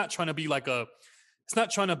pretending. It's not trying to be like it's not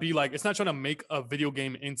trying to make a video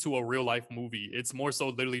game into a real life movie. It's more so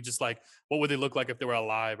literally just like, what would they look like if they were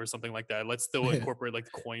alive or something like that? Let's still incorporate like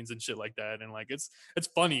coins and shit like that. And like, it's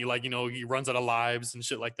funny. Like, he runs out of lives and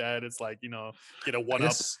shit like that. It's like, get a one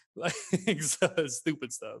up, like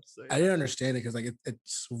stupid stuff. So, I didn't understand it because like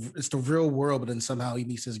it's the real world, but then somehow he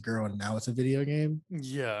meets this girl and now it's a video game.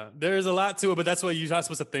 Yeah, there's a lot to it, but that's what you're not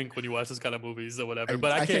supposed to think when you watch this kind of movies or whatever.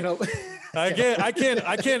 But I can't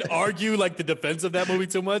argue like the defense of that movie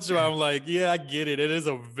too much. Where I'm like, yeah, I get it. It is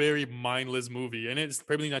a very mindless movie, and it's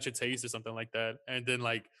probably not your taste or something like that. And then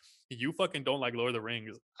like, you fucking don't like Lord of the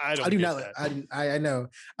Rings. I do not. That. I know,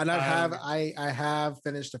 and I have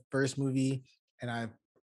finished the first movie, and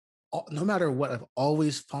no matter what, I've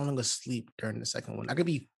always fallen asleep during the second one. I could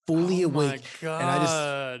be fully awake, and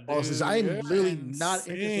I'm literally not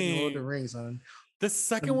interested in Lord of the Rings, son. The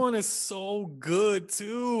second one is so good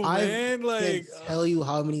too, man. Like, I can't tell you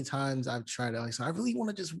how many times I've tried it. Like, so I really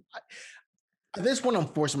want to at this point, I'm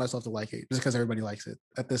forcing myself to like it just because everybody likes it.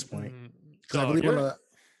 At this point, because I really want to.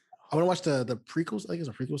 I want to watch the prequels. I think it's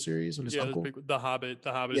a prequel series with his Yeah, uncle. The Hobbit.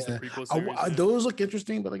 The Hobbit is the Yeah, prequel series. Yeah. those look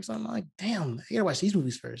interesting, but like, so I'm like, damn, I gotta watch these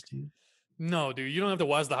movies first, dude. No, dude, you don't have to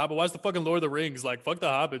watch the Hobbit. Watch the fucking Lord of the Rings. Like, fuck the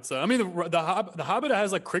Hobbits. I mean, the Hobbit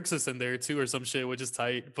has like Crixus in there too, or some shit, which is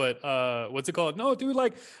tight. But what's it called? No, dude,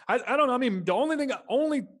 like, I don't know. I mean, the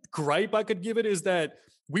only gripe I could give it is that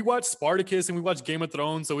we watch Spartacus and we watch Game of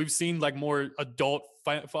Thrones, so we've seen like more adult,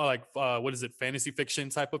 what is it, fantasy fiction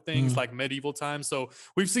type of things, Mm. like medieval times. So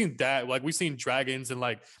we've seen that. Like, we've seen dragons and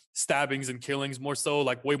like stabbings and killings more so,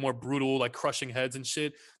 like way more brutal, like crushing heads and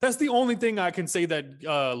shit. That's the only thing I can say that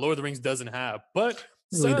Lord of the Rings doesn't have. But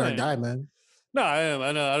Really dark son, guy, man. no, I am.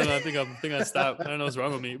 I know. I don't know. I think I stopped. I don't know what's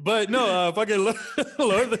wrong with me. But no, fucking Lord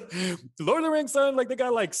of the Rings, son. Like they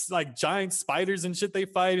got like giant spiders and shit they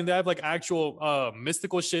fight, and they have like actual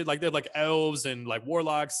mystical shit. Like they have like elves and like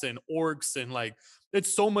warlocks and orcs and like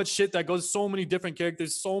it's so much shit that goes. So many different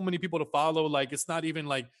characters, so many people to follow. Like it's not even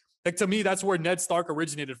like to me, that's where Ned Stark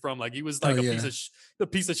originated from. Like he was Oh like yeah, a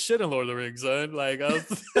piece of shit in Lord of the Rings, son. Like I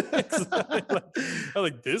was, I was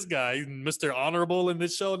like this guy, he's Mr. Honorable in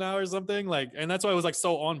this show now or something. Like, and that's why I was like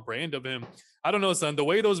so on brand of him. I don't know, son. The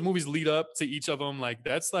way those movies lead up to each of them, like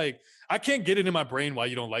that's like I can't get it in my brain why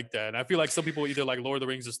you don't like that. And I feel like some people either like Lord of the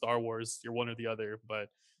Rings or Star Wars. You're one or the other, but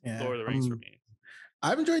yeah. Lord of the Rings for me.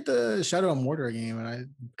 I've enjoyed the Shadow of Mordor game, and I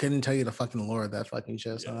couldn't tell you the fucking lore of that fucking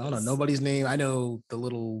show. So I don't know Yes. nobody's name. I know the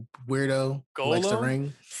little weirdo who likes the Golem,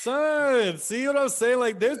 ring. son. See what I'm saying?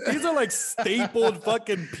 Like, these are like stapled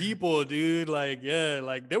fucking people, dude. Like, yeah,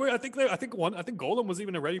 like they were. I think Golem was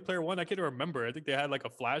even a Ready Player One. I can't remember. I think they had like a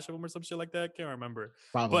flash of him or some shit like that. Can't remember.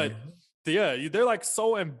 Probably. But yeah, they're like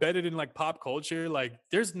so embedded in like pop culture. Like,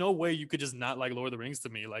 there's no way you could just not like Lord of the Rings to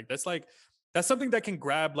me. Like that's something that can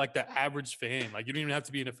grab like the average fan. Like, you don't even have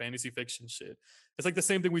to be in a fantasy fiction shit. It's like the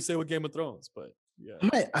same thing we say with Game of Thrones, but yeah.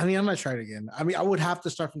 I might try it again. I mean, I would have to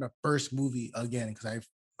start from the first movie again because I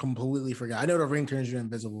completely forgot. I know the ring turns you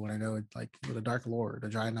invisible, and I know it's like the Dark Lord, the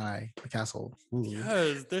Giant Eye, the castle. Ooh.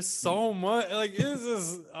 Yes, there's so much. Like, it's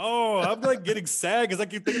just, oh, I'm like getting sad because I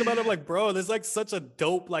keep thinking about it. I'm like, bro, there's like such a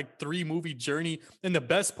dope, like 3-movie journey. And the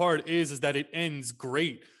best part is that it ends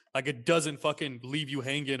great. Like, it doesn't fucking leave you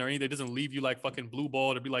hanging or anything. It doesn't leave you like fucking blue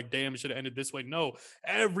ball to be like, damn, it should have ended this way. No,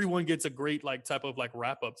 everyone gets a great, like, type of like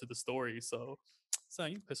wrap up to the story. So,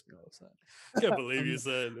 son, you pissed me off, son. Can't believe you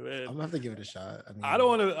said, man. I'm gonna have to give it a shot. I mean, I don't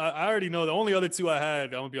want to. I already know the only other two I had.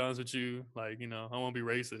 I'm gonna be honest with you. Like, you know, I won't be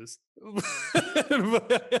racist.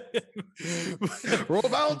 roll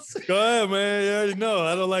bounce. Go ahead, man. You already know.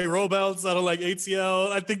 I don't like rollbouts. I don't like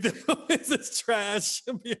ATL. I think that is trash.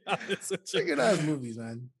 To be honest with you, They're good ass movies,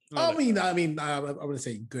 man. I wouldn't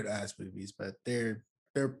say good ass movies, but they're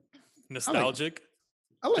nostalgic.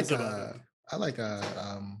 I like ATL.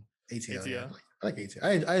 ATL. Yeah. I like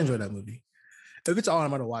ATL. I enjoy that movie. If it's on,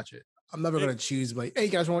 I'm gonna watch it. I'm never gonna choose like, hey,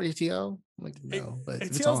 you guys want ATL? I'm like, no, but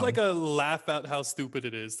ATL's like a laugh at how stupid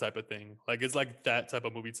it is type of thing. Like, it's like that type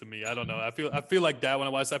of movie to me. I don't know. I feel like that when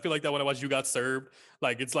I watch. I feel like that when I watch You Got Served.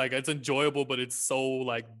 Like, it's enjoyable, but it's so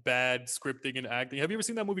like bad scripting and acting. Have you ever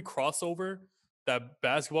seen that movie Crossover? That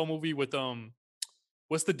basketball movie with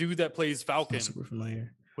what's the dude that plays Falcon? Super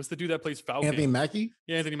familiar. What's the dude that plays Falcon? Anthony Mackie?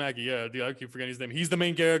 Yeah, Anthony Mackie. Yeah, dude, I keep forgetting his name. He's the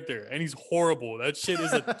main character, and he's horrible. That shit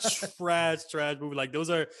is a trash movie. Like, those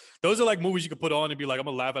are like movies you could put on and be like, I'm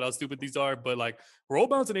gonna laugh at how stupid these are. But like Roll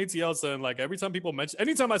Bounce and ATL, son, like every time people mention,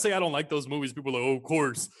 anytime I say I don't like those movies, people are like, oh, of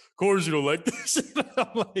course you don't like this shit. I'm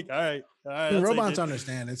like, all right. Roll Bounce,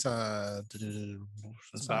 understand. It's Bow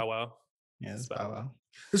Wow. Yeah, it's Bow Wow.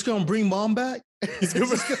 It's gonna bring mom back. I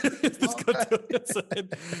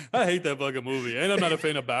hate that fucking movie, and I'm not a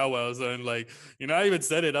fan of Bow Wow. Son, like, you know, I even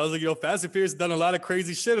said it. I was like, Fast and Furious done a lot of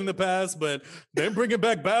crazy shit in the past, but then bringing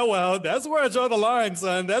back Bow Wow, that's where I draw the line,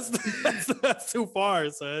 son. That's too far,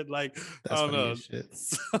 son. Like, that's I don't know. Shit.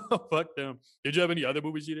 So, fuck them. Did you have any other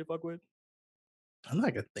movies you didn't fuck with? I'm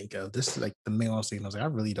not gonna think of this. Is like the main one scene. I was like, I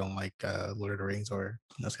really don't like Lord of the Rings or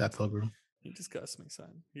Scott Pilgrim. You disgust me, son.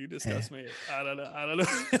 You disgust me. I don't know. I don't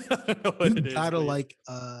know what it is. I don't like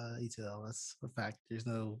ATL. That's a fact. There's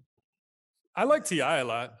no. I like T.I. a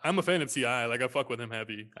lot. I'm a fan of T.I. Like, I fuck with him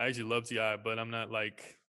heavy. I actually love T.I., but I'm not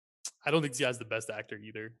like. I don't think T.I.'s the best actor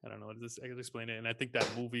either. I don't know. I can explain it. And I think that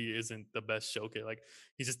movie isn't the best showcase. Like,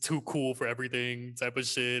 he's just too cool for everything type of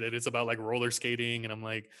shit. And it's about like roller skating. And I'm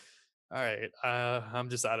like, all right, I'm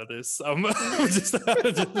just out of this. I'm just not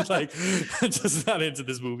into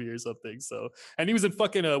this movie or something. So, and he was in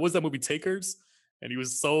fucking what's that movie, Takers? And he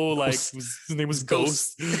was so like, his name was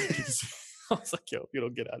Ghost. I was like, yo, you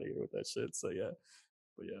don't get out of here with that shit. So yeah,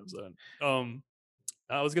 but yeah, I'm done.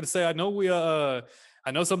 I was gonna say, I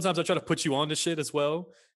know sometimes I try to put you on to shit as well.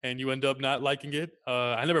 and you end up not liking it.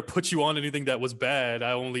 I never put you on anything that was bad.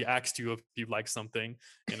 I only asked you if you liked something,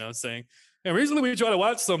 saying. And recently we tried to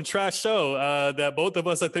watch some trash show that both of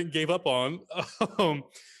us, I think, gave up on. Um,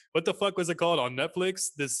 what the fuck was it called on Netflix?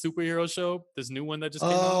 This superhero show, this new one that just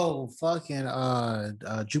came out. Oh, fucking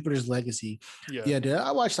Jupiter's Legacy. Yeah, Yeah, dude.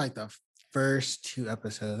 I watched like the first 2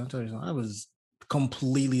 episodes. I'm telling you something. I was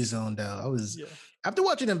completely zoned out. I was yeah, after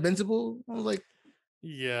watching Invincible, I was like,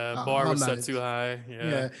 yeah. Bar I'm was not set too high. Yeah,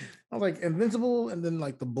 yeah. I was like Invincible and then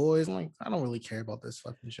like the boys. I'm like, I don't really care about this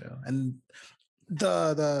fucking show. And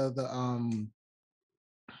the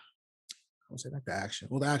I would say like the action.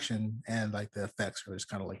 Well, the action and like the effects were just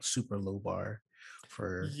kind of like super low bar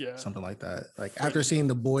for yeah. something like that. Like For after seeing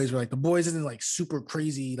the boys, were like the boys isn't like super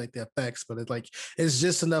crazy like the effects, but it's like it's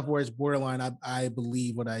just enough where it's borderline. I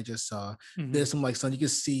believe what I just saw. mhm. There's some like son,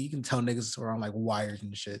 you can tell niggas are on like wires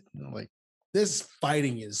and shit. Like this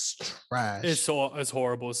fighting is trash. It's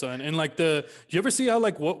horrible, son. And like you ever see how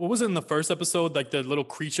like what was it in the first episode, like the little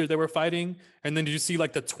creature they were fighting, and then did you see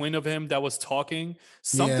like the twin of him that was talking?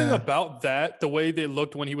 Something Yeah. about that, the way they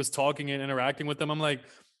looked when he was talking and interacting with them. I'm like,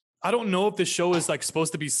 I don't know if the show is like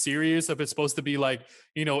supposed to be serious, if it's supposed to be like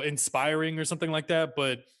inspiring or something like that.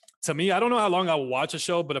 But to me, I don't know how long I'll watch a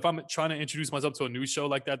show, but if I'm trying to introduce myself to a new show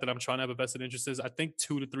like that I'm trying to have a vested interest in, I think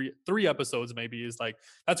 2 to 3 episodes maybe is like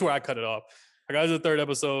that's where I cut it off. I got to the third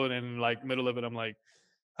episode and like middle of it, I'm like,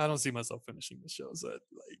 I don't see myself finishing the show. So like,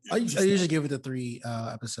 I it's just not. usually give it a 3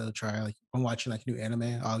 episode try. Like I'm watching like new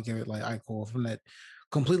anime, I'll give it like I cool from that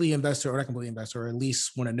completely investor or not completely investor, or at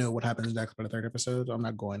least want to know what happens next by the third episode. I'm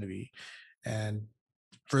not going to be. And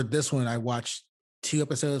for this one, I watched 2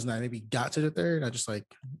 episodes and I maybe got to the third. I just like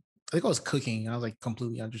I think I was cooking and I was like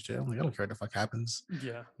completely understood. I'm like, I don't care what the fuck happens.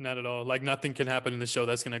 Yeah, not at all. Like nothing can happen in the show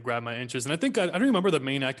that's gonna grab my interest. And I think I don't remember the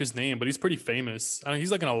main actor's name, but he's pretty famous. I mean,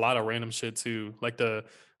 he's like in a lot of random shit too. Like the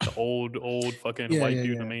old fucking Yeah, white yeah,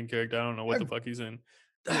 dude, the yeah. main character. I don't know what I, the fuck he's in.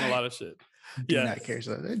 He's in a I lot of shit. do Yeah, not care.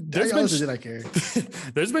 So I there's been honestly did not care.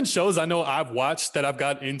 there's been shows I know I've watched that I've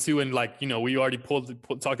got into, and like we already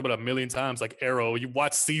talked about a million times, like Arrow. You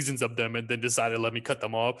watch seasons of them and then decided to let me cut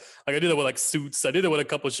them off. Like I did it with like Suits. I did it with a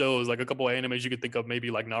couple shows, like a couple of animes you could think of,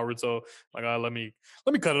 maybe like Naruto. Like let me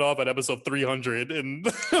cut it off at episode 300 and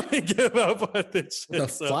let me give up on this With the shit.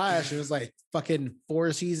 So Flash, it was like fucking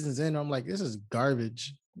 4 seasons in. I'm like, this is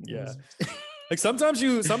garbage. yeah. Like sometimes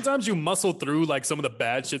you muscle through like some of the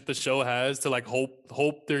bad shit the show has to like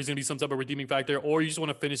hope there's gonna be some type of redeeming factor, or you just want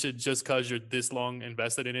to finish it just because you're this long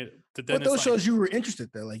invested in it. To then But it's those like, shows you were interested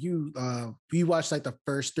though, like you watched like the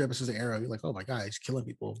first 3 episodes of Arrow, you're like, oh my god, he's killing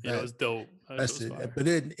people. yeah, it was dope. That shit That's was it. fire. But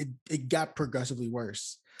then it got progressively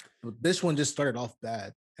worse. But this one just started off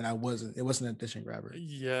bad, and it wasn't an addition grabber.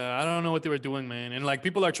 Yeah, I don't know what they were doing, man. And like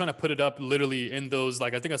people are trying to put it up literally in those,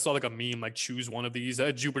 like I think I saw like a meme, like choose one of these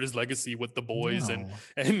at Jupiter's Legacy with the boys and No,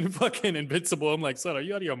 and fucking Invincible. I'm like, son, are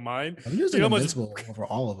you out of your mind? I'm You using know how much Invincible over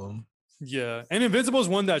all of them. yeah, and Invincible is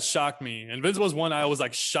one that shocked me. Invincible is one I was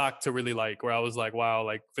like shocked to really like, where I was like, wow,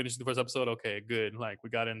 like finishing the first episode, okay, good, like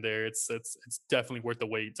we got in there. It's definitely worth the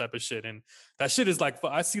wait, type of shit. And that shit is like,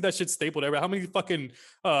 I see that shit stapled everywhere. How many fucking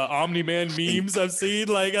Omni Man memes I've seen?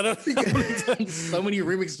 Like I don't know. How many So many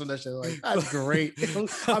remixes on that shit. Like that's great.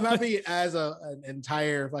 I'm happy as an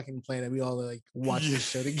entire fucking planet. We all like watch this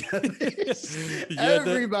show together. Yeah,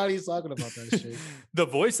 Everybody's talking about that shit. the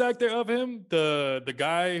voice actor of him, the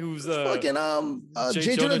guy who's Fucking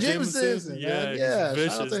J. Jonah Jameson, man. Yeah, Yeah,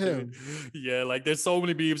 he's shout out vicious, to dude. him. Yeah, like there's so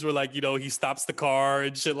many memes where like he stops the car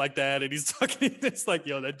and shit like that, and he's talking. It's like,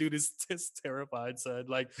 yo, that dude is just terrified, son.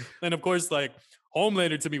 Like, and of course, like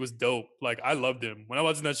Homelander to me was dope. Like I loved him when I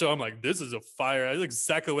watched that show. I'm like, this is a fire. That's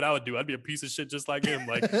exactly what I would do. I'd be a piece of shit just like him.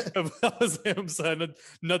 Like if I was him, son,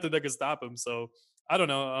 nothing that could stop him. So I don't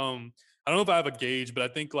know. I don't know if I have a gauge, but I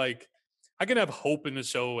think like I can have hope in the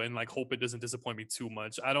show and like hope it doesn't disappoint me too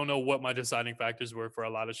much. I don't know what my deciding factors were for a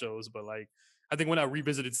lot of shows, but like I think when I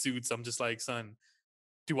revisited Suits, I'm just like, son,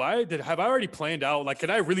 have I already planned out? Like, can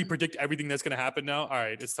I really predict everything that's gonna happen now? All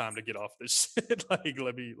right, it's time to get off this shit. Like,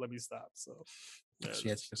 let me stop. So yeah,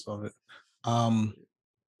 Yes, just love it. Um,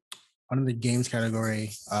 Under the games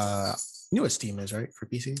category, you know what Steam is, right? For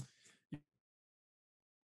PC.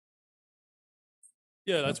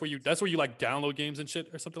 yeah, that's where you like download games and shit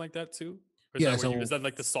or something like that too. Or is Yeah, that where so is that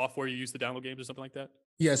like the software you use to download games or something like that?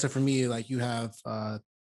 yeah, so for me, like you have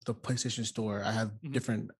the PlayStation Store.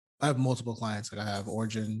 Mhm. I have multiple clients. Like I have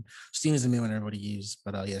Origin. Steam is the main one everybody uses,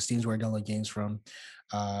 but yeah, Steam's where I download games from.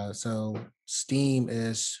 So Steam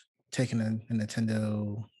is taking a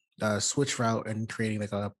Nintendo Switch route and creating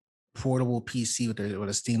like a portable PC with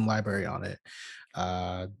a Steam library on it.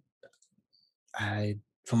 Uh, I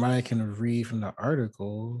from what I can read from the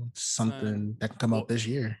article, it's Son, something that can come out what this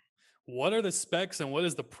year. what are the specs and what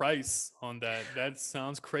is the price on that? That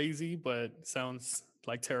sounds crazy, but sounds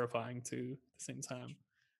like terrifying too at the same time.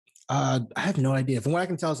 I have no idea. From what I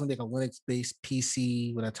can tell, it's gonna be like a Linux-based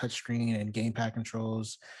PC with a touchscreen and gamepad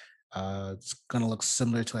controls. It's gonna look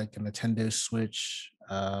similar to like a Nintendo Switch.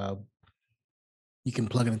 You can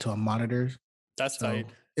plug it into a monitor, That's so tight.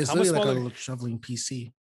 it's How much literally like a smaller? little shoveling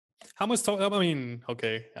PC. How much? I mean,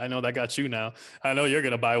 okay, I know that got you now. I know you're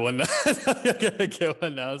gonna buy one. Now. You're gonna get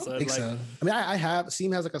one now. I don't So think like, so. I mean, I have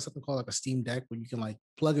Steam has like something called like a Steam Deck where you can like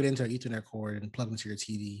plug it into an Ethernet cord and plug it into your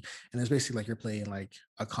TV, and it's basically like you're playing like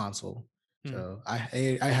a console. hmm. So I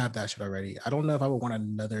have that shit already. I don't know if I would want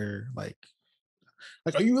another like.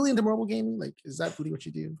 Are you really into mobile gaming? Like, is that really what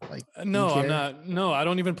you do? Like, do you No, I'm care? not. No, I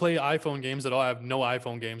don't even play iPhone games at all. I have no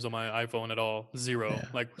iPhone games on my iPhone at all. Zero. Yeah.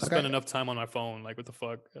 Like, Like spend enough time on my phone. Like, what the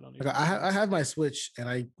fuck? I don't even. I have my Switch, and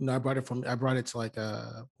I brought it to like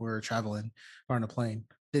we're traveling, or on a plane.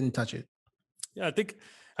 Didn't touch it. Yeah, I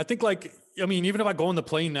think like I mean, even if I go on the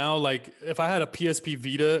plane now, like if I had a PSP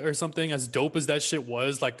Vita or something, as dope as that shit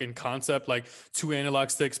was, like in concept, like two analog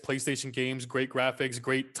sticks, PlayStation games, great graphics,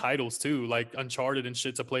 great titles too, like Uncharted and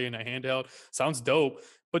shit to play in a handheld. Sounds dope.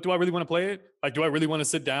 But do I really want to play it? Like, do I really want to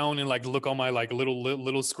sit down and like look on my like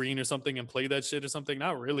little screen or something and play that shit or something?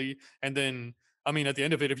 Not really. And then I mean, at the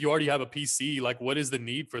end of it, if you already have a PC, like, what is the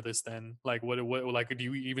need for this then? Like, like, do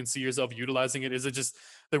you even see yourself utilizing it? Is it just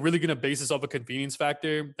they're really going to base this off a convenience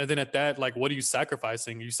factor? And then at that, like, what are you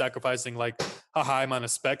sacrificing? Are you sacrificing like a high amount of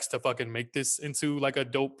specs to fucking make this into like a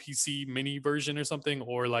dope PC mini version or something?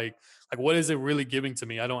 Or like, what is it really giving to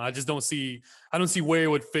me? I don't see where it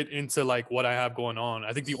would fit into like what I have going on.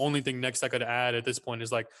 I think the only thing next I could add at this point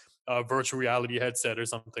is like a virtual reality headset or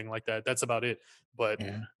something like that. That's about it. But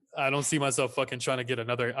Yeah. I don't see myself fucking trying to get a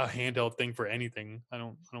handheld thing for anything. I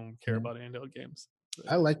don't care Yeah. about handheld games.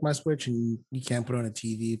 But I like my Switch, and you can't put it on a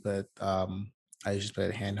TV, but I just play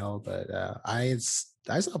it handheld. But I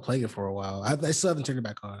stopped playing it for a while. I still haven't turned it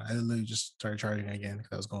back on. I literally just started charging it again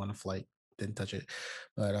because I was going on a flight. Didn't touch it,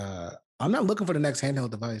 but I'm not looking for the next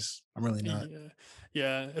handheld device. I'm really not. yeah,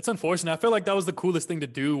 yeah, it's unfortunate. I feel like that was the coolest thing to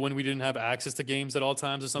do when we didn't have access to games at all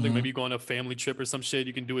times or something. Mhm. Maybe you go on a family trip or some shit,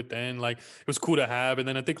 you can do it then. Like it was cool to have. And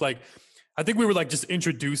then I think we were like just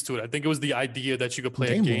introduced to it. I think it was the idea that you could play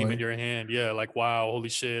a Game game in Boy. your hand. Yeah, like wow, holy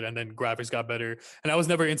shit. And then graphics got better. And I was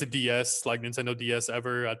never into DS, like Nintendo DS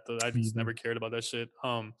ever. I just Mhm. never cared about that shit.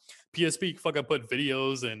 PSP, fucking put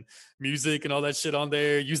videos and music and all that shit on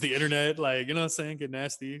there. Use the internet, like you know what I'm saying? Get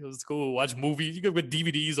nasty. It was cool. Watch movies. You could put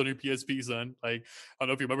DVDs on your PSP, son. Like I don't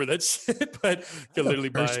know if you remember that shit, but you I could had the literally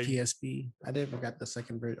first buy. PSP. I never got the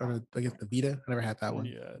second version, or I guess the Vita. I never had that one.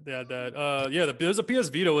 Yeah, they had that. Yeah, there's a PS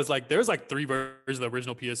Vita was like there's like three versions of the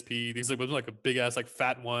original PSP. These like was like a big ass like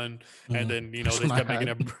fat one, and Mhm. then That's they what I kept making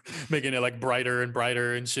had. it making it like brighter and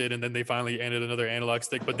brighter and shit. And then they finally ended another analog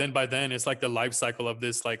stick. But then by then it's like the life cycle of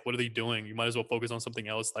this. Like, what are they doing? You might as well focus on something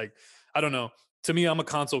else. Like, I don't know. To me, I'm a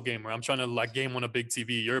console gamer. I'm trying to like game on a big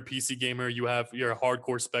TV. You're a PC gamer. You have your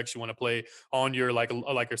hardcore specs. You want to play on your like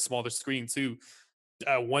a smaller screen too.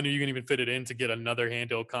 When are you gonna even fit it in to get another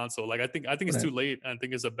handheld console? Like I think it's too late. I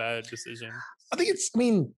think it's a bad decision. I think it's. I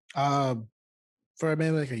mean, for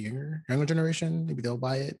maybe like a younger generation, maybe they'll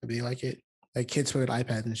buy it. Maybe they like it. Like kids with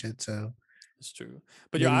iPads and shit. So It's true.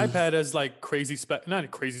 But your maybe iPad has like crazy spec, not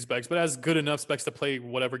crazy specs, but has good enough specs to play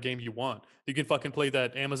whatever game you want. You can fucking play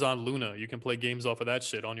that Amazon Luna. You can play games off of that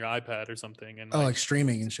shit on your iPad or something. And oh, like, like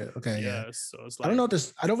streaming and shit. Okay, yeah. yeah, so it's I don't know like, what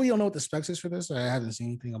this. I don't really don't know what the specs is for this. I haven't seen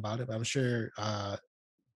anything about it, but I'm sure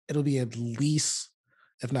it'll be at least,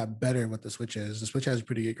 if not better, what the Switch is. The Switch has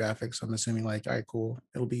pretty good graphics. So I'm assuming like, all right, cool.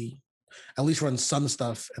 It'll be at least run some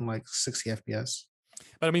stuff in like 60 FPS.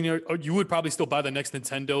 but I mean, you would probably still buy the next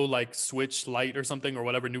Nintendo like Switch Lite or something or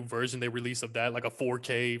whatever new version they release of that, like a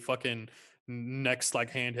 4K fucking next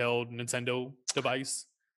like handheld Nintendo device.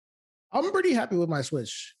 I'm pretty happy with my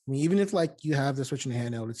Switch. I mean, even if like you have the Switch in the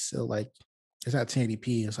handheld, it's still like it's not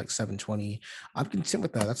 1080p. It's like 720. I'm content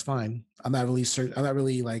with that. That's fine. I'm not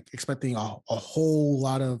really like expecting a whole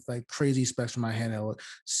lot of like crazy specs from my handheld.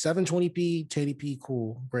 720p, 1080p,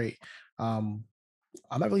 cool, great. Um,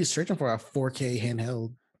 I'm not really searching for a 4K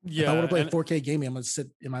handheld. If I want to Yeah, play and 4K gaming, I'm gonna sit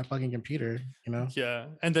in my fucking computer. You know yeah,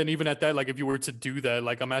 and then even at that, like if you were to do that,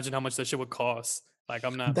 like imagine how much that shit would cost. Like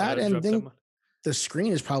I'm not that, gonna and drop that then much. the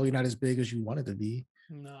screen is probably not as big as you want it to be.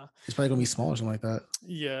 Nah. It's probably gonna be small or something like that.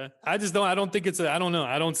 Yeah, I don't think I don't know.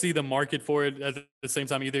 I don't see the market for it at the same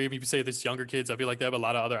time either. Even if you say this younger kids, I feel like they have a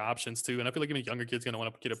lot of other options too. And I feel like even younger kids going to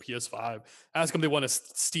want to get a PS5. Ask them they want a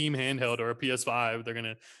Steam handheld or a PS5. They're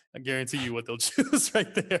going to guarantee you what they'll choose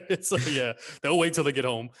right there. So yeah, they'll wait till they get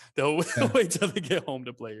home. They'll Yeah. wait till they get home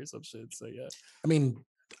to play or some shit. So yeah. I mean,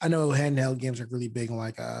 I know handheld games are really big in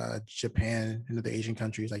like Japan and the Asian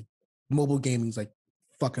countries. Like mobile gaming is like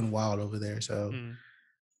fucking wild over there. So Mm.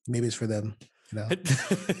 maybe it's for them, you know.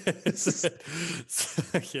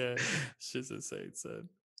 Yeah, shit's insane. So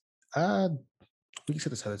We can set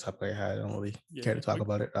this other topic I had. I don't really care to yeah, talk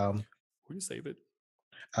about it. we can save it.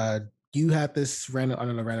 You had this random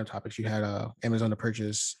on the random topics. You had Amazon to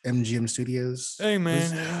purchase MGM Studios. Hey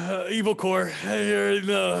man, Evil Core. Hey, here,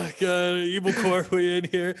 no, God, Evil Core, we in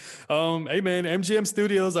here. Hey man, MGM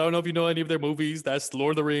Studios. I don't know if you know any of their movies. That's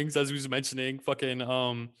Lord of the Rings, as we was mentioning.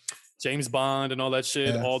 Fucking James Bond and all that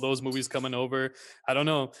shit. Yeah. All those movies coming over. I don't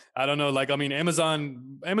know. Like, I mean,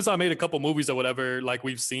 Amazon made a couple movies or whatever. Like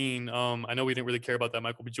we've seen. I know we didn't really care about that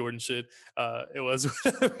Michael B. Jordan shit. It was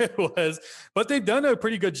whatever it was, but they've done a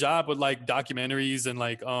pretty good job with like documentaries and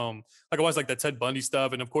like I watched like the Ted Bundy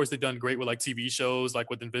stuff, and of course they've done great with like TV shows, like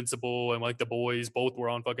with Invincible and like The Boys. Both were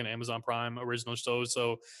on fucking Amazon Prime original shows.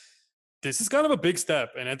 So this is kind of a big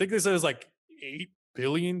step, and I think this is like $8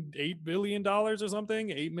 billion or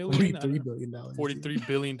something. 8 million, $43 billion. $43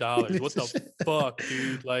 billion. What the fuck,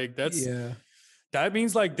 dude? Like that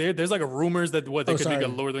means like there's like a rumors that they could make a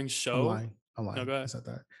Lord of the Rings show. I'm lying. No, go ahead. It's not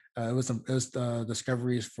that. It was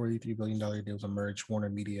Discovery's $43 billion deal to merge Warner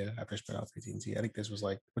Media after spin off AT&T. I think this was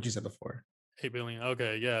like what you said before. 8 billion.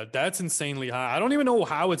 Okay, yeah, that's insanely high. I don't even know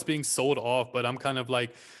how it's being sold off, but I'm kind of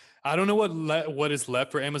like, I don't know what is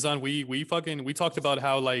left for Amazon. We talked about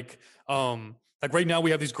how like right now we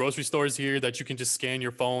have these grocery stores here that you can just scan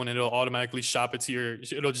your phone and it'll automatically shop it to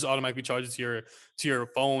it'll just automatically charge it to your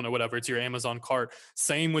phone or whatever, to your Amazon cart.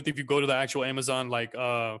 Same with if you go to the actual Amazon like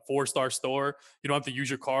 4-star store, you don't have to use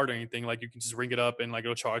your card or anything. Like you can just ring it up and like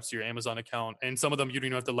it'll charge to your Amazon account. And some of them you don't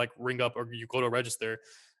even have to like ring up or you go to register.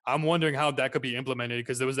 I'm wondering how that could be implemented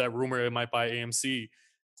because there was that rumor it might buy AMC.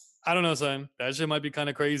 I don't know, son. That shit might be kind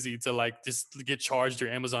of crazy to like just get charged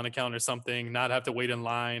your Amazon account or something, not have to wait in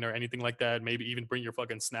line or anything like that. Maybe even bring your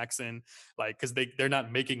fucking snacks in, like because they're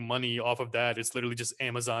not making money off of that. It's literally just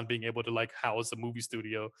Amazon being able to like house a movie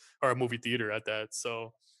studio or a movie theater at that.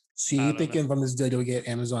 So you thinking from this deal you'll get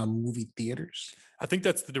Amazon movie theaters? I think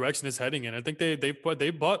that's the direction it's heading in. I think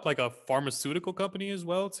they bought like a pharmaceutical company as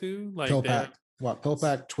well too. Like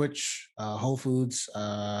PillPack, Twitch, Whole Foods.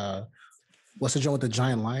 What's the joint with the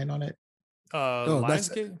giant lion on it?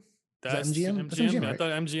 Lionsgate. That's MGM. That's MGM, right? I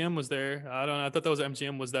thought MGM was there. I don't know. I thought that was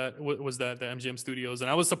MGM. Was that the MGM Studios?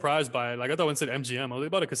 And I was surprised by it. Like I thought when it said MGM, oh, they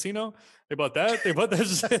bought a casino. They bought that. They bought that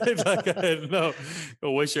shit. Like I didn't know.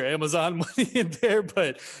 Go waste your Amazon money in there.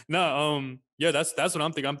 But no, yeah, that's what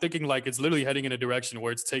I'm thinking. I'm thinking like it's literally heading in a direction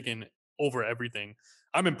where it's taking over everything.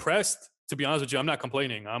 I'm impressed, to be honest with you. I'm not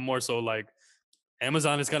complaining. I'm more so like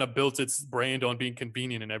Amazon has kind of built its brand on being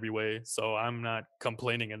convenient in every way. So I'm not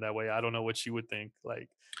complaining in that way. I don't know what you would think. Like,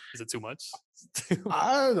 is it too much?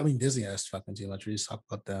 I mean, Disney has fucking too much. We just talk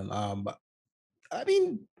about them. But I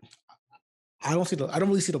mean, I don't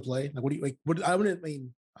really see the play. Like, what do you like? What I wouldn't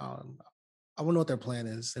mean. I want to know what their plan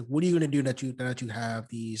is. Like, what are you going to do that you have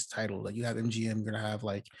these titles? Like, you have MGM. You're going to have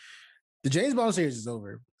like the James Bond series is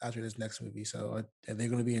over after this next movie. So they're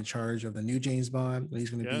going to be in charge of the new James Bond.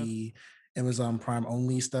 He's going to be Amazon Prime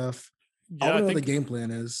only stuff. Yeah, I don't know what the game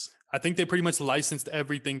plan is. I think they pretty much licensed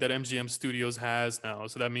everything that MGM Studios has now.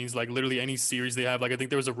 So that means like literally any series they have. Like I think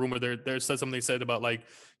there was a rumor there said something they said about like,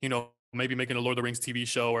 you know, maybe making a Lord of the Rings TV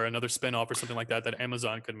show or another spinoff or something like that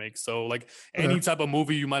Amazon could make. So like any type of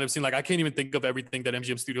movie you might have seen, like I can't even think of everything that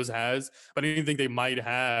MGM Studios has, but anything they might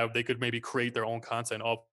have, they could maybe create their own content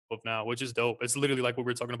off of now, which is dope. It's literally like what we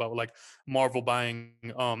were talking about with like Marvel buying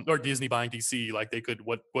or Disney buying DC. Like they could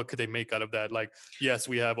what could they make out of that? Like, yes,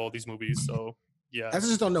 we have all these movies. So yeah. I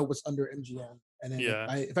just don't know what's under MGM. And then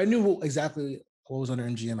if I knew exactly what was under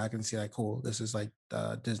MGM, I can see like, cool, this is like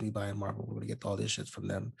Disney buying Marvel. We're gonna get all this shit from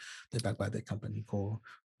them. They're backed by their company. Cool.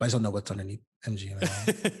 But I just don't know what's underneath MGM at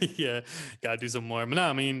all. Yeah, gotta do some more. But no,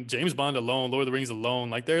 I mean, James Bond alone, Lord of the Rings alone,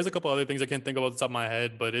 like there's a couple other things I can't think of off the top of my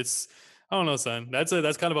head, but it's I don't know, son. That's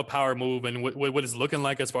kind of a power move, and what it's looking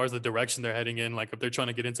like as far as the direction they're heading in. Like if they're trying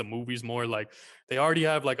to get into movies more, like they already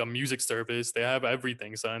have like a music service, they have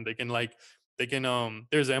everything, son. They can like They can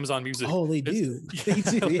there's Amazon Music. Oh, they It's, do. They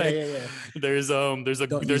do. Yeah, like yeah, yeah. Don't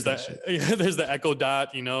use there's that the shit. yeah, there's the Echo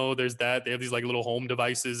Dot, you know, there's that. They have these like little home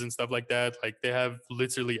devices and stuff like that. Like they have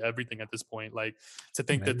literally everything at this point. Like to Hey,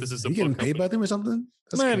 think that this man, is are a you book getting paid company. by them or something?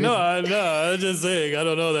 That's Man, no, crazy. I'm just saying. I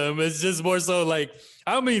don't know them. It's just more so like,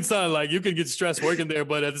 I mean, son, like you can get stressed working there,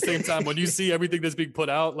 but at the same time, when you see everything that's being put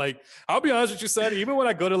out, like, I'll be honest with you, son, even when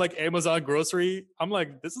I go to like Amazon grocery, I'm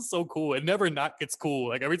like, this is so cool. It never not gets cool.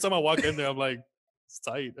 Like every time I walk in there, I'm like, it's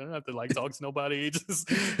tight. I don't have to like talk to nobody.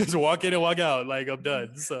 Just walk in and walk out. Like I'm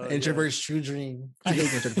done. So yeah. Introvert's true dream. I hate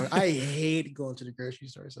going to the I hate going to the grocery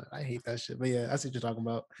store. So I hate that shit. But yeah, I see what you're talking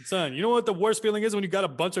about. Son, you know what the worst feeling is when you got a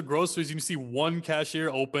bunch of groceries and you see one cashier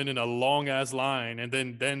open in a long ass line, and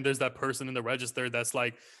then there's that person in the register that's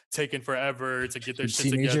like taking forever to get their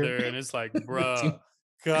shit Teenager. together, and it's like, bruh,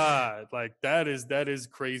 God, like that is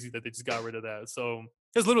crazy that they just got rid of that. So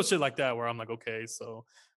there's little shit like that where I'm like, okay, so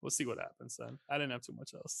we'll see what happens. Then I didn't have too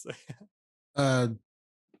much else. uh,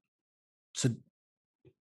 so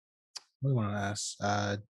what do I want to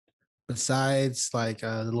ask? Besides like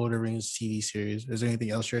the Lord of the Rings TV series, is there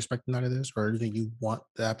anything else you're expecting out of this, or anything you want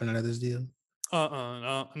to happen out of this deal?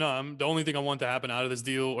 No. I'm the only thing I want to happen out of this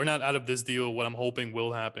deal, or not out of this deal. What I'm hoping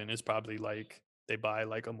will happen is probably like they buy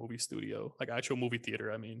like a movie studio, like actual movie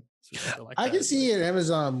theater. I mean, so something like I can that. see Like, an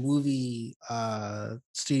Amazon movie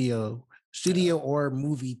studio or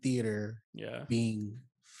movie theater yeah, being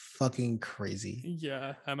fucking crazy.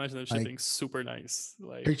 yeah. I imagine that shit Like being super nice.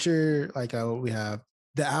 Like, picture like what we have.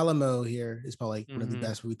 The Alamo here is probably like one of the mm-hmm,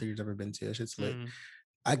 best movie theaters I've ever been to. That shit's lit. mm-hmm.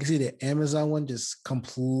 I can see the Amazon one just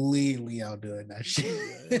completely outdoing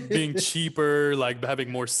that Being shit. cheaper, like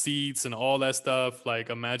having more seats and all that stuff. Like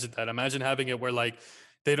imagine that. Imagine having it where like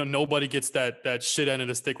they don't nobody gets that shit end of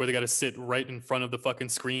the stick where they got to sit right in front of the fucking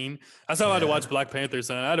screen. That's how I had to watch Yeah. Black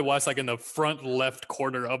Panthers, and I had to watch like in the front left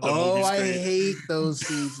corner of the movie Oh, I screen. hate those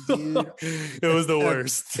seats, dude. It was the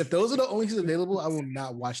worst. If those are the only seats available, I will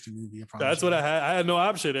not watch the movie. I promise That's what you. I had. I had no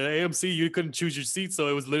option. At AMC, you couldn't choose your seat, so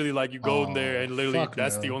it was literally like you go in there Oh, and literally fuck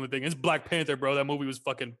that's the no. only thing. It's Black Panther, bro. That movie was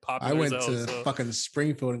fucking I popular as went hell. to So fucking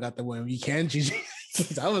Springfield and got the one. You can choose.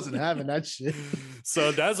 I wasn't having that shit.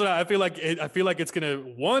 so that's what I feel like. I feel like it's gonna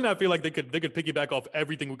one. I feel like they could piggyback off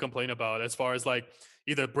everything we complain about as far as like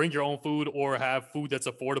either bring your own food or have food that's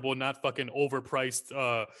affordable, not fucking overpriced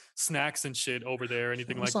snacks and shit over there or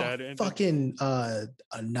anything I like saw that. And fucking a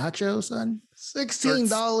nacho, son. or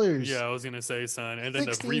 $16. yeah, I was gonna say, son, and then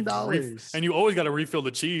the $16. and you always got to refill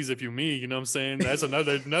the cheese if you me. You know what I'm saying? That's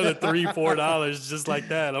another $3-4 just like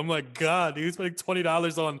that. I'm like, God, dude, spending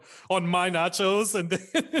 $20 on my nachos and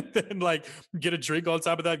then like get a drink on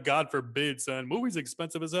top of that. God forbid, son. Movies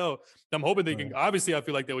expensive as hell. I'm hoping they can. Obviously, I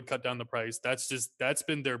feel like they would cut down the price. That's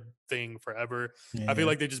been their thing forever. I feel Yeah.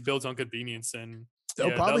 like they just built on convenience and They'll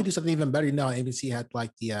yeah, probably do something even better now. ABC had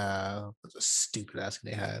like the stupid ass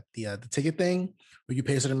thing they had the ticket thing where you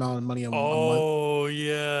pay a certain amount of money a month. oh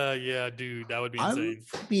yeah, dude, that would be I'm insane.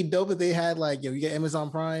 be dope if they had like, you get Amazon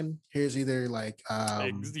Prime. Here's either like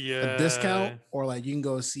a discount Yeah, or like you can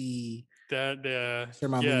go see that a certain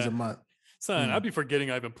amount of movies yeah. a month. Son, I'd be forgetting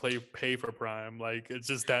I even pay for Prime. Like it's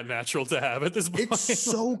just that natural to have at this point. It's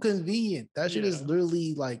so convenient. That shit is Yeah.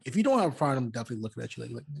 literally like, if you don't have Prime, I'm definitely looking at you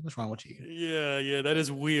like what's wrong with you? Yeah, that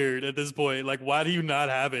is weird at this point. Like, why do you not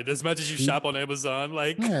have it? As much as you shop on Amazon,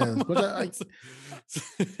 like, Yeah, come on.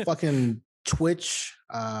 fucking Twitch.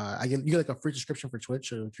 You get like a free subscription for Twitch.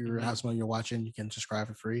 So if you Mhm. have someone you're watching, you can subscribe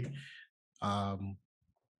for free. Um,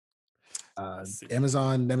 Let's see.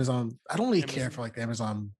 Amazon. I don't really care Amazon. for like the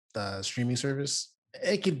Amazon streaming service.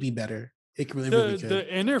 It could be better. It really, really The could.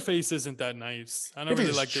 interface isn't that nice. I don't If really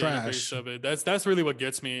it's like the interface trash, of it. That's really what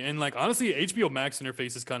gets me. And like honestly, HBO Max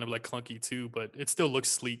interface is kind of like clunky too, but it still looks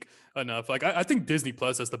sleek enough. Like I think Disney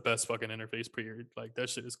Plus has the best fucking interface. Period. Like that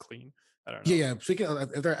shit is clean. I don't yeah, know. yeah. Speaking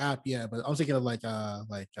of if their app, yeah, but I'm thinking of like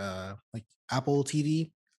Apple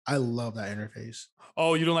TV. I love that interface.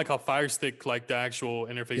 Oh, you don't like how Fire Stick like the actual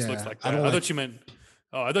interface looks Yeah, like I that. don't I like. thought you meant.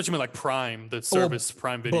 Oh, I thought you meant like Prime, the Oh, well, service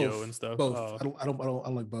Prime Video and both, stuff. both. Oh, I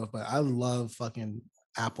don't like both, but I love fucking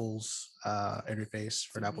Apple's interface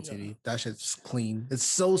for an Apple yeah. TV. That shit's clean. It's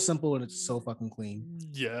so simple and it's so fucking clean.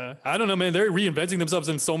 Yeah, I don't know, man. They're reinventing themselves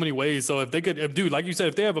in so many ways. So if they could, if dude, like you said,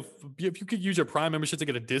 if they have if you could use your Prime membership to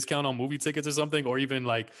get a discount on movie tickets or something, or even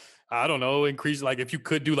like, I don't know, increase like if you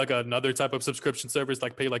could do like another type of subscription service,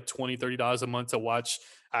 like pay like $20-$30 a month to watch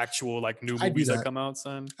actual like new I do movies that that. come out,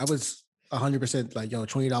 son. I was 100% like, yo,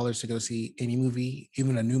 $20 to go see any movie,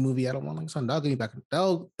 even a new movie I don't want, like, son, that'll get me back.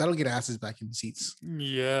 That'll get asses back in the seats.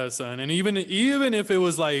 Yeah, son. And even if it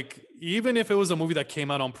was like even if it was a movie that came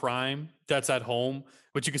out on Prime that's at home,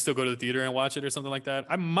 but you can still go to the theater and watch it or something like that,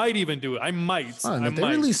 I might even do it. I might. Son, I if they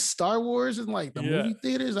might. release Star Wars in like the Yeah. movie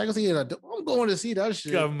theaters, I can see it. I'm going to see that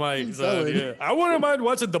shit. I might, I'm son. going. Yeah. I wouldn't mind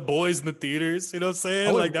watching The Boys in the theaters. You know what I'm I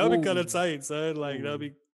saying? would. Like that would be kind of Ooh, tight, son. Like that would ooh.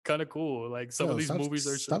 be kind of cool. Like some of Yo, these stop, movies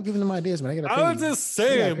are so stop giving them ideas, man. I gotta pay I was you. just I gotta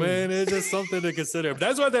saying, pay you. man, it's just something to consider.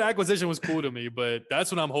 That's why the acquisition was cool to me, but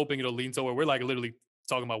that's what I'm hoping it'll lean toward. We're like literally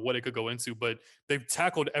talking about what it could go into, but they've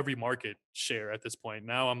tackled every market share at this point.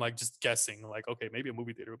 Now I'm like just guessing, like, okay, maybe a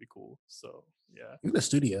movie theater would be cool. So yeah. Even a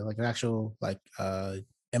studio, like an actual like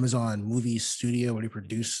Amazon movie studio where they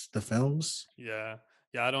produce the films. Yeah.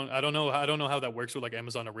 Yeah, I don't know how that works with like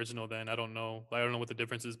Amazon Original then. I don't know what the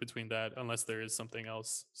difference is between that unless there is something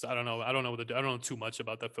else. So I don't know. I don't know too much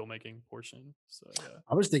about that filmmaking portion. So yeah.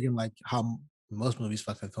 I was thinking like how most movies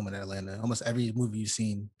fucking film in Atlanta. Almost every movie you've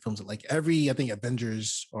seen films like every I think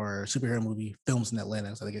Avengers or superhero movie films in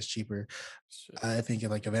Atlanta. So I think it's cheaper. Shit. I think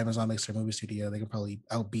if Amazon makes their movie studio, they can probably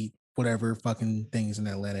outbeat whatever fucking things in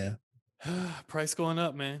Atlanta. Price going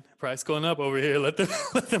up, man. Price going up over here. Let them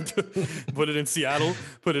put it in Seattle.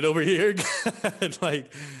 Put it over here.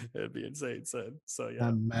 Like it'd be insane, son. So yeah.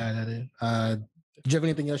 I'm mad at it. Do you have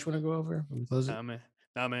anything else you want to go over? When we close it?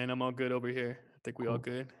 Nah, man. I'm all good over here. I think we all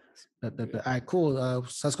Cool. good. All right, cool.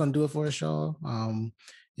 So that's gonna do it for us, y'all.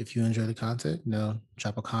 If you enjoy the content,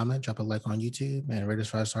 drop a comment, drop a like on YouTube, and rate us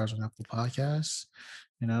 5 stars on Apple Podcasts.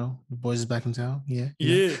 The boys is back in town. Yeah.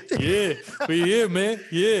 Yeah. We here, man.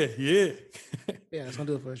 Yeah. Yeah, that's gonna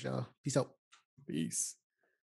do it for us, y'all. Peace out. Peace.